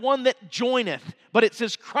everyone that joineth. But it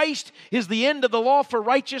says Christ is the end of the law for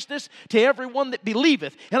righteousness to everyone that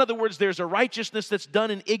believeth. In other words, there's a righteousness that's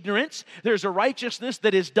done in ignorance. There's a righteousness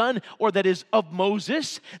that is done or that is of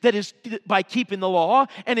Moses, that is by keeping the law,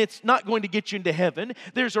 and it's not going to get you into heaven.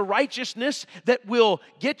 There's a righteousness that will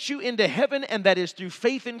get you into heaven, and that is through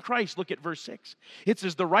faith in Christ. Look at verse 6. It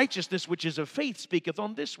says, the righteousness which is of faith speaketh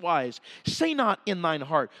on this wise. Say not in thine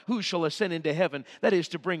heart, who shall ascend into heaven? That is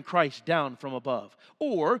to bring Christ down from above.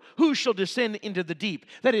 Or, who shall descend into the deep?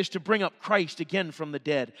 That is to bring up Christ again from the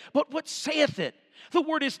dead. But what saith it? The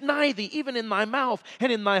word is nigh thee, even in thy mouth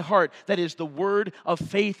and in thy heart. That is the word of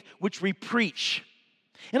faith which we preach.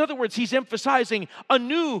 In other words, he's emphasizing a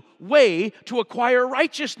new way to acquire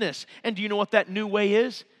righteousness. And do you know what that new way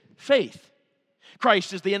is? Faith.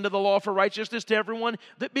 Christ is the end of the law for righteousness to everyone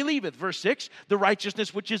that believeth. Verse 6, the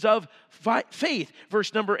righteousness which is of faith.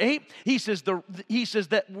 Verse number 8, he says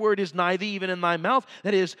that word is nigh thee, even in thy mouth,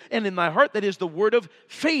 that is, and in thy heart, that is the word of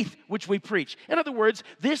faith which we preach. In other words,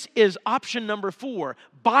 this is option number 4.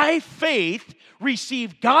 By faith,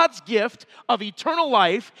 receive God's gift of eternal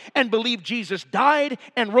life and believe Jesus died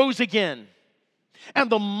and rose again.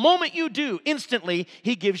 And the moment you do, instantly,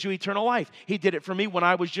 He gives you eternal life. He did it for me when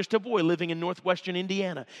I was just a boy living in northwestern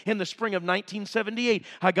Indiana. In the spring of 1978,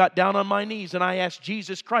 I got down on my knees and I asked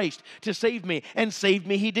Jesus Christ to save me. And save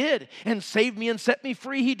me He did. And save me and set me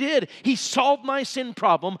free He did. He solved my sin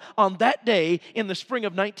problem on that day in the spring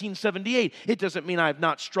of 1978. It doesn't mean I've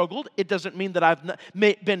not struggled. It doesn't mean that I've not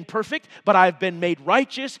been perfect, but I've been made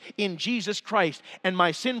righteous in Jesus Christ. And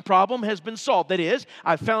my sin problem has been solved. That is,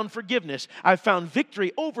 I've found forgiveness. I've found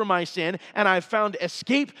victory over my sin, and I've found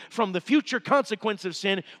escape from the future consequence of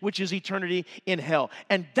sin, which is eternity in hell.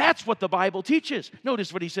 And that's what the Bible teaches.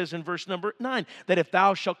 Notice what he says in verse number 9, that if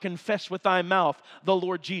thou shalt confess with thy mouth the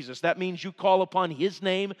Lord Jesus, that means you call upon His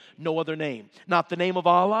name, no other name. Not the name of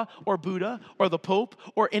Allah or Buddha or the Pope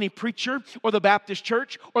or any preacher or the Baptist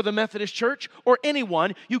church or the Methodist church or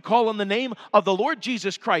anyone. You call on the name of the Lord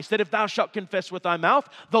Jesus Christ, that if thou shalt confess with thy mouth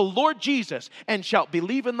the Lord Jesus, and shalt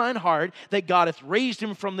believe in thine heart that God hath raised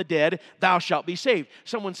Him from the dead, thou shalt be saved.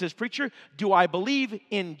 Someone says, preacher, do I believe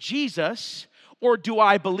in Jesus or do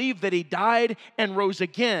I believe that He died and rose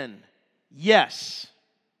again? Yes.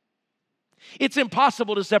 It's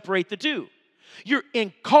impossible to separate the two. You're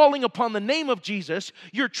in calling upon the name of Jesus,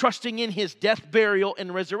 you're trusting in His death, burial,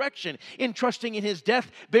 and resurrection. In trusting in His death,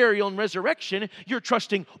 burial, and resurrection, you're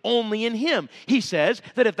trusting only in Him. He says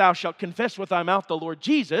that if thou shalt confess with thy mouth the Lord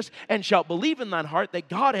Jesus, and shalt believe in thine heart that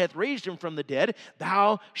God hath raised Him from the dead,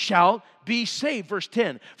 thou shalt be saved. Verse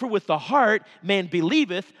 10, for with the heart man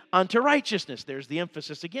believeth unto righteousness. There's the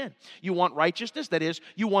emphasis again. You want righteousness, that is,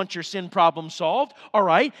 you want your sin problem solved, all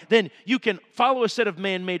right, then you can follow a set of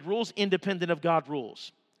man-made rules independent of God's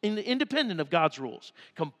rules. Independent of God's rules.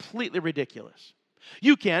 Completely ridiculous.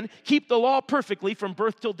 You can keep the law perfectly from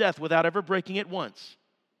birth till death without ever breaking it once.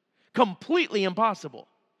 Completely impossible.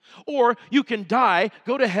 Or you can die,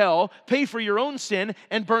 go to hell, pay for your own sin,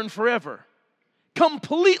 and burn forever.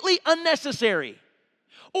 Completely unnecessary.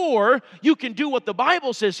 Or you can do what the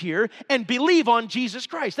Bible says here and believe on Jesus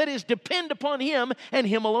Christ. That is, depend upon Him and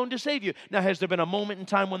Him alone to save you. Now, has there been a moment in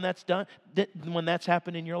time when that's done, when that's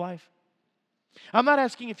happened in your life? I'm not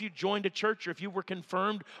asking if you joined a church or if you were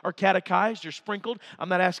confirmed or catechized or sprinkled. I'm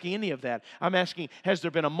not asking any of that. I'm asking, has there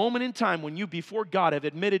been a moment in time when you before God have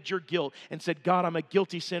admitted your guilt and said, God, I'm a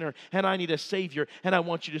guilty sinner and I need a Savior and I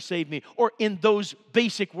want you to save me? Or in those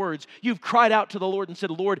basic words, you've cried out to the Lord and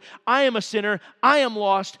said, Lord, I am a sinner, I am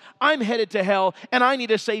lost, I'm headed to hell, and I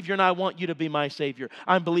need a Savior and I want you to be my Savior.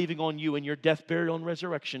 I'm believing on you and your death, burial, and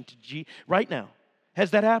resurrection right now.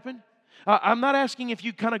 Has that happened? I'm not asking if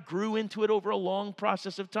you kind of grew into it over a long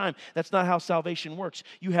process of time. That's not how salvation works.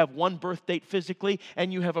 You have one birth date physically,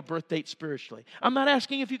 and you have a birth date spiritually. I'm not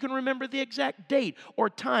asking if you can remember the exact date or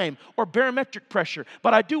time or barometric pressure,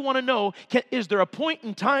 but I do want to know, is there a point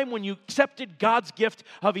in time when you accepted God's gift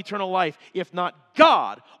of eternal life? If not,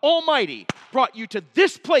 God Almighty brought you to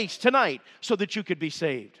this place tonight so that you could be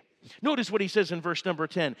saved. Notice what he says in verse number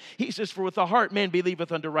 10. He says, for with the heart man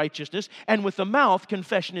believeth unto righteousness, and with the mouth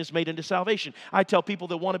confession is made unto salvation. I tell people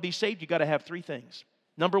that want to be saved, you got to have three things.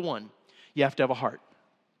 Number one, you have to have a heart.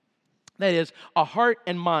 That is, a heart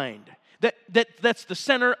and mind. That's the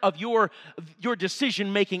center of your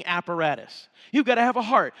decision-making apparatus. You've got to have a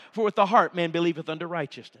heart, for with the heart man believeth unto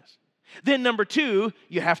righteousness. Then number two,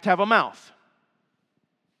 you have to have a mouth.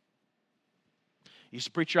 You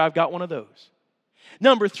say, preacher, I've got one of those.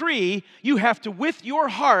 Number three, you have to, with your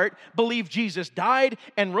heart, believe Jesus died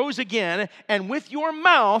and rose again, and with your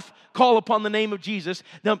mouth, call upon the name of Jesus.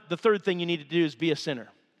 Now, the third thing you need to do is be a sinner.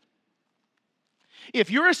 If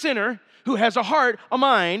you're a sinner who has a heart, a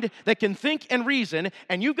mind that can think and reason,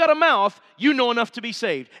 and you've got a mouth, you know enough to be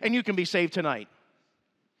saved, and you can be saved tonight.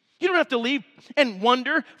 You don't have to leave and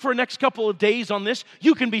wonder for the next couple of days on this.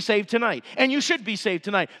 You can be saved tonight, and you should be saved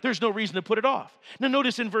tonight. There's no reason to put it off. Now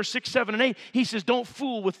notice in verse 6, 7, and 8, he says, don't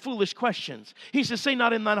fool with foolish questions. He says, say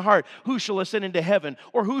not in thine heart, who shall ascend into heaven,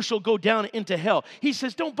 or who shall go down into hell? He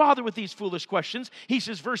says, don't bother with these foolish questions. He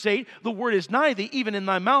says, verse 8, the word is nigh thee, even in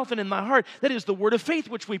thy mouth and in thy heart. That is the word of faith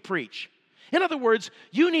which we preach. In other words,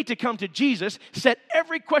 you need to come to Jesus, set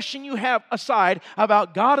every question you have aside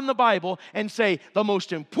about God and the Bible, and say, the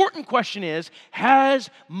most important question is, has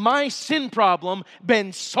my sin problem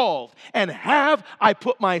been solved? And have I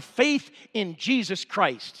put my faith in Jesus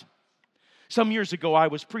Christ? Some years ago, I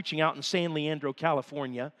was preaching out in San Leandro,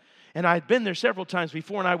 California, and I'd been there several times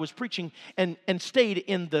before, and I was preaching and stayed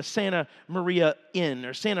in the Santa Maria Inn,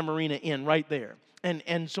 or Santa Marina Inn, right there.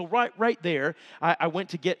 And so right there, I went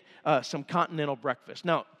to get some continental breakfast.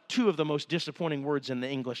 Now, two of the most disappointing words in the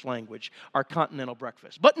English language are continental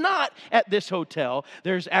breakfast. But not at this hotel.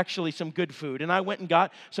 There's actually some good food. And I went and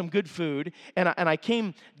got some good food. And I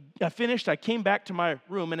finished. I came back to my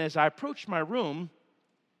room. And as I approached my room,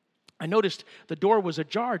 I noticed the door was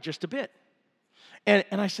ajar just a bit. And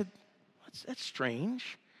I said, that's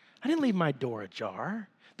strange. I didn't leave my door ajar.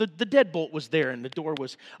 The deadbolt was there, and the door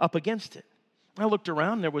was up against it. I looked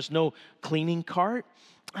around, there was no cleaning cart,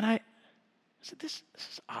 and I said, this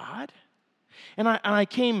is odd. And I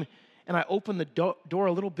came and I opened the door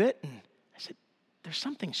a little bit, and I said, there's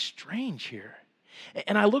something strange here.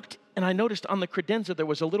 And I looked and I noticed on the credenza there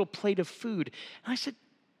was a little plate of food. And I said,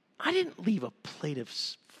 I didn't leave a plate of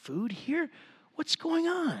food here. What's going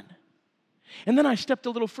on? And then I stepped a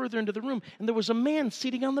little further into the room, and there was a man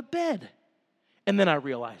sitting on the bed. And then I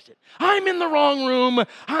realized it. I'm in the wrong room.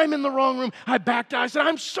 I'm in the wrong room. I backed out. I said,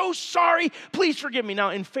 I'm so sorry. Please forgive me. Now,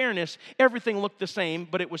 in fairness, everything looked the same,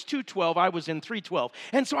 but it was 212. I was in 312.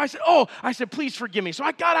 And so I said, please forgive me. So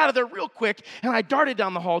I got out of there real quick, and I darted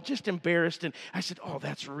down the hall, just embarrassed. And I said,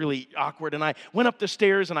 that's really awkward. And I went up the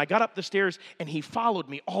stairs, and I got up the stairs, and he followed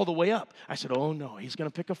me all the way up. I said, oh, no, he's going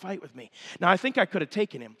to pick a fight with me. Now, I think I could have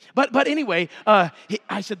taken him. But anyway,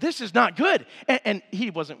 I said, this is not good. And he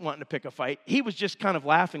wasn't wanting to pick a fight. He was just kind of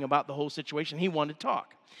laughing about the whole situation. He wanted to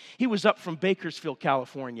talk. He was up from Bakersfield,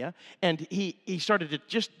 California, and he started to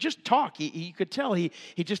just talk. You could tell he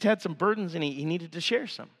just had some burdens, and he needed to share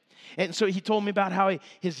some. And so he told me about how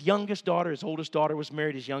his youngest daughter, his oldest daughter was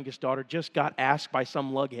married. His youngest daughter just got asked by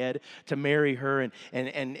some lughead to marry her,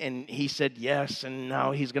 and he said yes, and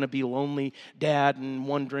now he's going to be a lonely dad and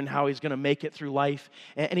wondering how he's going to make it through life.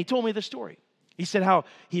 And he told me the story. He said how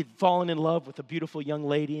he'd fallen in love with a beautiful young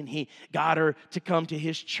lady, and he got her to come to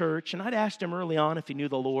his church. And I'd asked him early on if he knew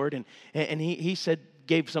the Lord, and he said,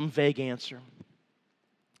 gave some vague answer.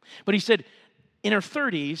 But he said, in her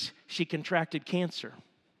 30s, she contracted cancer,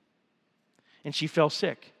 and she fell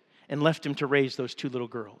sick and left him to raise those two little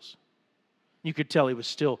girls. You could tell he was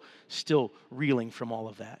still reeling from all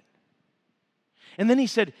of that. And then he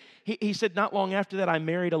said, not long after that, I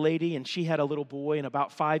married a lady, and she had a little boy, and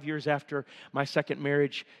about 5 years after my second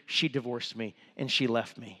marriage, she divorced me, and she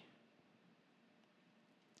left me.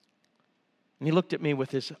 And he looked at me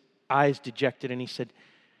with his eyes dejected, and he said,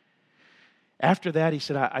 after that, he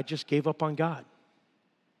said, I just gave up on God.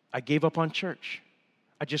 I gave up on church.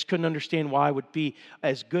 I just couldn't understand why I would be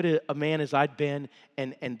as good a man as I'd been,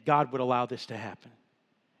 and God would allow this to happen.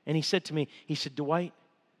 And he said to me, he said, Dwight,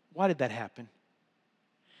 why did that happen?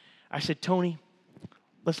 I said, Tony,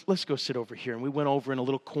 let's go sit over here. And we went over in a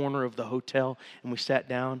little corner of the hotel, and we sat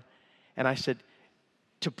down. And I said,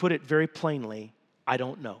 to put it very plainly, I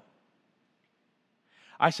don't know.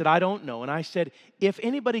 I said, I don't know. And I said, if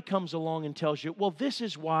anybody comes along and tells you, well, this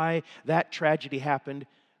is why that tragedy happened,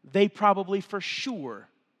 they probably for sure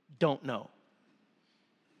don't know.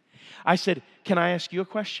 I said, can I ask you a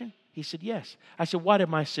question? He said, yes. I said, why did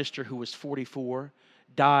my sister, who was 44,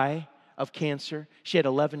 die of cancer? She had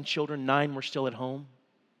 11 children, 9 were still at home.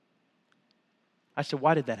 I said,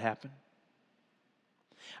 why did that happen?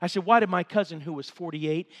 I said, why did my cousin who was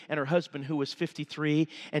 48 and her husband who was 53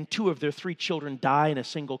 and 2 of their 3 children die in a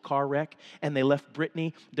single car wreck, and they left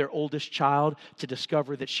Brittany, their oldest child, to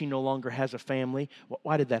discover that she no longer has a family?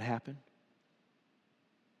 Why did that happen?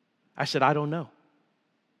 I said, I don't know.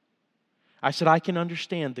 I said, I can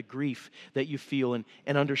understand the grief that you feel and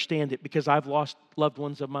understand it because I've lost loved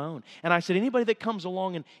ones of my own. And I said, anybody that comes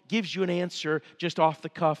along and gives you an answer just off the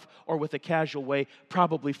cuff or with a casual way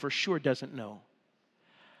probably for sure doesn't know.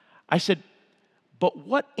 I said, but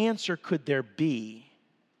what answer could there be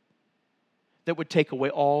that would take away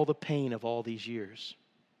all the pain of all these years?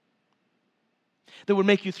 That would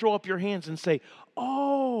make you throw up your hands and say,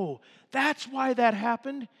 oh, that's why that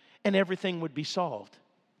happened, and everything would be solved.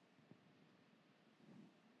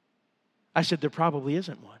 I said, there probably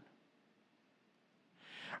isn't one.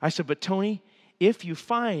 I said, but Tony, if you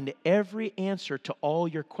find every answer to all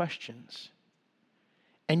your questions,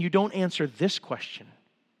 and you don't answer this question,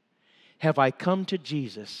 have I come to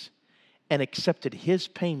Jesus and accepted His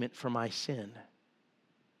payment for my sin?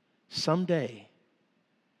 Someday,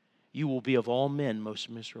 you will be of all men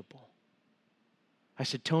most miserable. I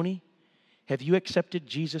said, Tony, have you accepted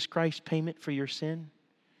Jesus Christ's payment for your sin? And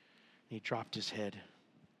he dropped his head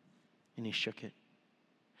and he shook it.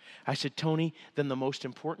 I said, Tony, then the most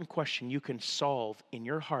important question you can solve in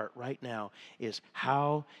your heart right now is,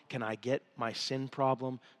 how can I get my sin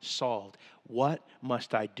problem solved? What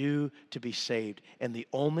must I do to be saved? And the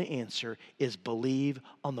only answer is believe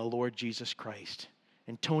on the Lord Jesus Christ.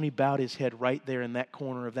 And Tony bowed his head right there in that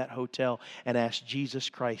corner of that hotel and asked Jesus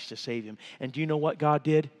Christ to save him. And do you know what God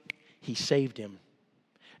did? He saved him.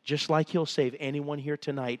 Just like He'll save anyone here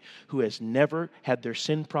tonight who has never had their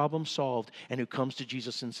sin problem solved and who comes to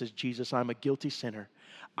Jesus and says, Jesus, I'm a guilty sinner.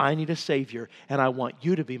 I need a Savior, and I want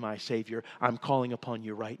you to be my Savior. I'm calling upon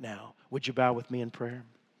you right now. Would you bow with me in prayer?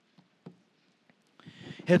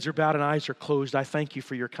 Heads are bowed and eyes are closed. I thank you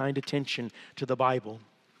for your kind attention to the Bible.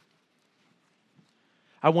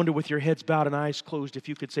 I wonder, with your heads bowed and eyes closed, if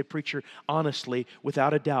you could say, preacher, honestly,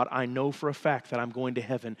 without a doubt, I know for a fact that I'm going to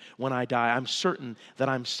heaven when I die. I'm certain that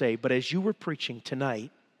I'm saved. But as you were preaching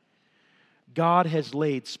tonight, God has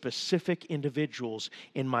laid specific individuals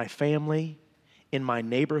in my family, in my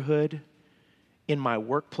neighborhood, in my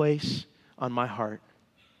workplace, on my heart.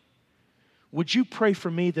 Would you pray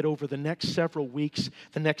for me that over the next several weeks,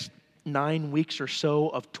 the next 9 weeks or so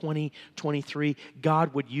of 2023,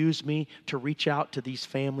 God would use me to reach out to these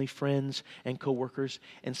family, friends, and coworkers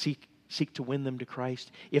and seek to win them to Christ?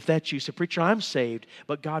 If that's you, say, preacher, I'm saved,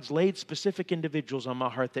 but God's laid specific individuals on my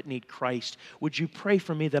heart that need Christ. Would you pray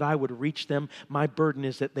for me that I would reach them? My burden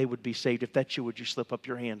is that they would be saved. If that's you, would you slip up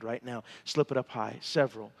your hand right now? Slip it up high.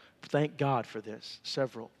 Several. Thank God for this.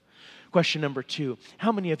 Several. Question number 2,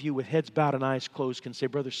 how many of you with heads bowed and eyes closed can say,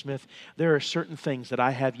 Brother Smith, there are certain things that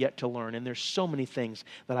I have yet to learn, and there's so many things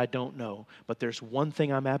that I don't know, but there's one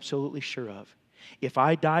thing I'm absolutely sure of. If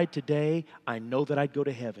I died today, I know that I'd go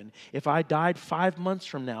to heaven. If I died 5 months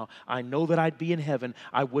from now, I know that I'd be in heaven.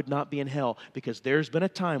 I would not be in hell, because there's been a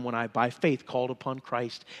time when I, by faith, called upon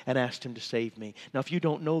Christ and asked Him to save me. Now, if you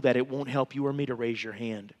don't know that, it won't help you or me to raise your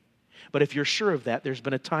hand. But if you're sure of that, there's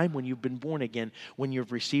been a time when you've been born again, when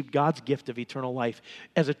you've received God's gift of eternal life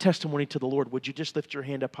as a testimony to the Lord. Would you just lift your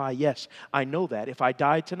hand up high? Yes, I know that. If I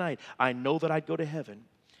died tonight, I know that I'd go to heaven.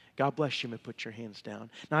 God bless you, and put your hands down.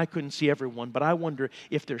 Now, I couldn't see everyone, but I wonder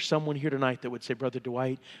if there's someone here tonight that would say, Brother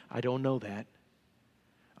Dwight, I don't know that.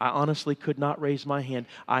 I honestly could not raise my hand.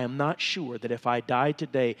 I am not sure that if I died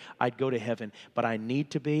today, I'd go to heaven, but I need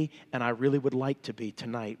to be, and I really would like to be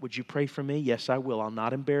tonight. Would you pray for me? Yes, I will. I'll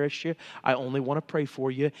not embarrass you. I only want to pray for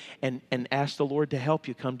you and ask the Lord to help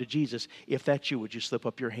you come to Jesus. If that's you, would you slip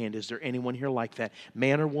up your hand? Is there anyone here like that?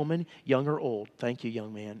 Man or woman, young or old? Thank you,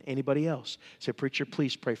 young man. Anybody else? Say, preacher,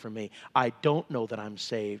 please pray for me. I don't know that I'm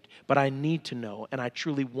saved, but I need to know, and I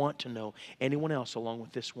truly want to know. Anyone else along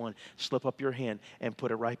with this one, slip up your hand and put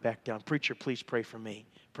it right back down. Preacher, please pray for me.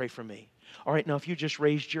 Pray for me. All right, now if you just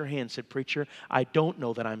raised your hand, said, preacher, I don't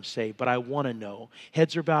know that I'm saved, but I want to know.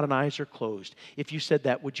 Heads are bowed and eyes are closed. If you said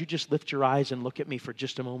that, would you just lift your eyes and look at me for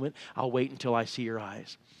just a moment? I'll wait until I see your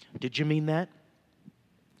eyes. Did you mean that?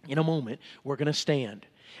 In a moment, we're going to stand,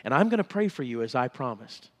 and I'm going to pray for you as I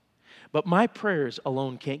promised. But my prayers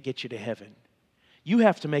alone can't get you to heaven. You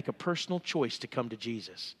have to make a personal choice to come to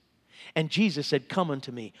Jesus. And Jesus said, come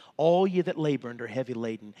unto me, all ye that labor and are heavy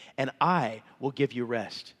laden, and I will give you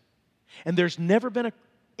rest. And there's never been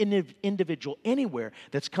an individual anywhere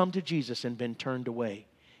that's come to Jesus and been turned away.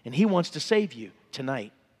 And He wants to save you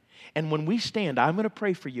tonight. And when we stand, I'm going to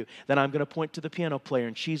pray for you. Then I'm going to point to the piano player,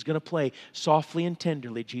 and she's going to play softly and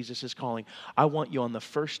tenderly. Jesus is calling. I want you on the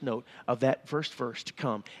first note of that first verse to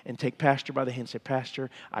come and take Pastor by the hand and say, Pastor,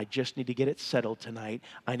 I just need to get it settled tonight.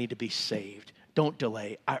 I need to be saved. Don't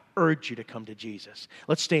delay. I urge you to come to Jesus.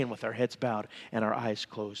 Let's stand with our heads bowed and our eyes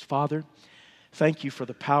closed. Father, thank you for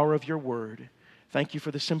the power of your word. Thank you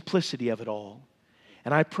for the simplicity of it all.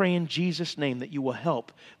 And I pray in Jesus' name that you will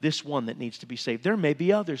help this one that needs to be saved. There may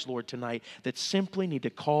be others, Lord, tonight that simply need to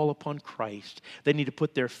call upon Christ. They need to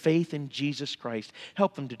put their faith in Jesus Christ.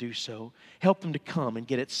 Help them to do so. Help them to come and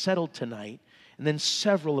get it settled tonight. And then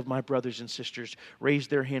several of my brothers and sisters raised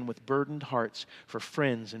their hand with burdened hearts for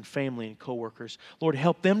friends and family and coworkers. Lord,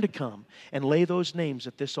 help them to come and lay those names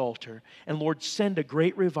at this altar. And Lord, send a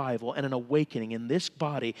great revival and an awakening in this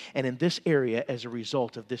body and in this area as a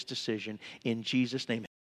result of this decision. In Jesus' name.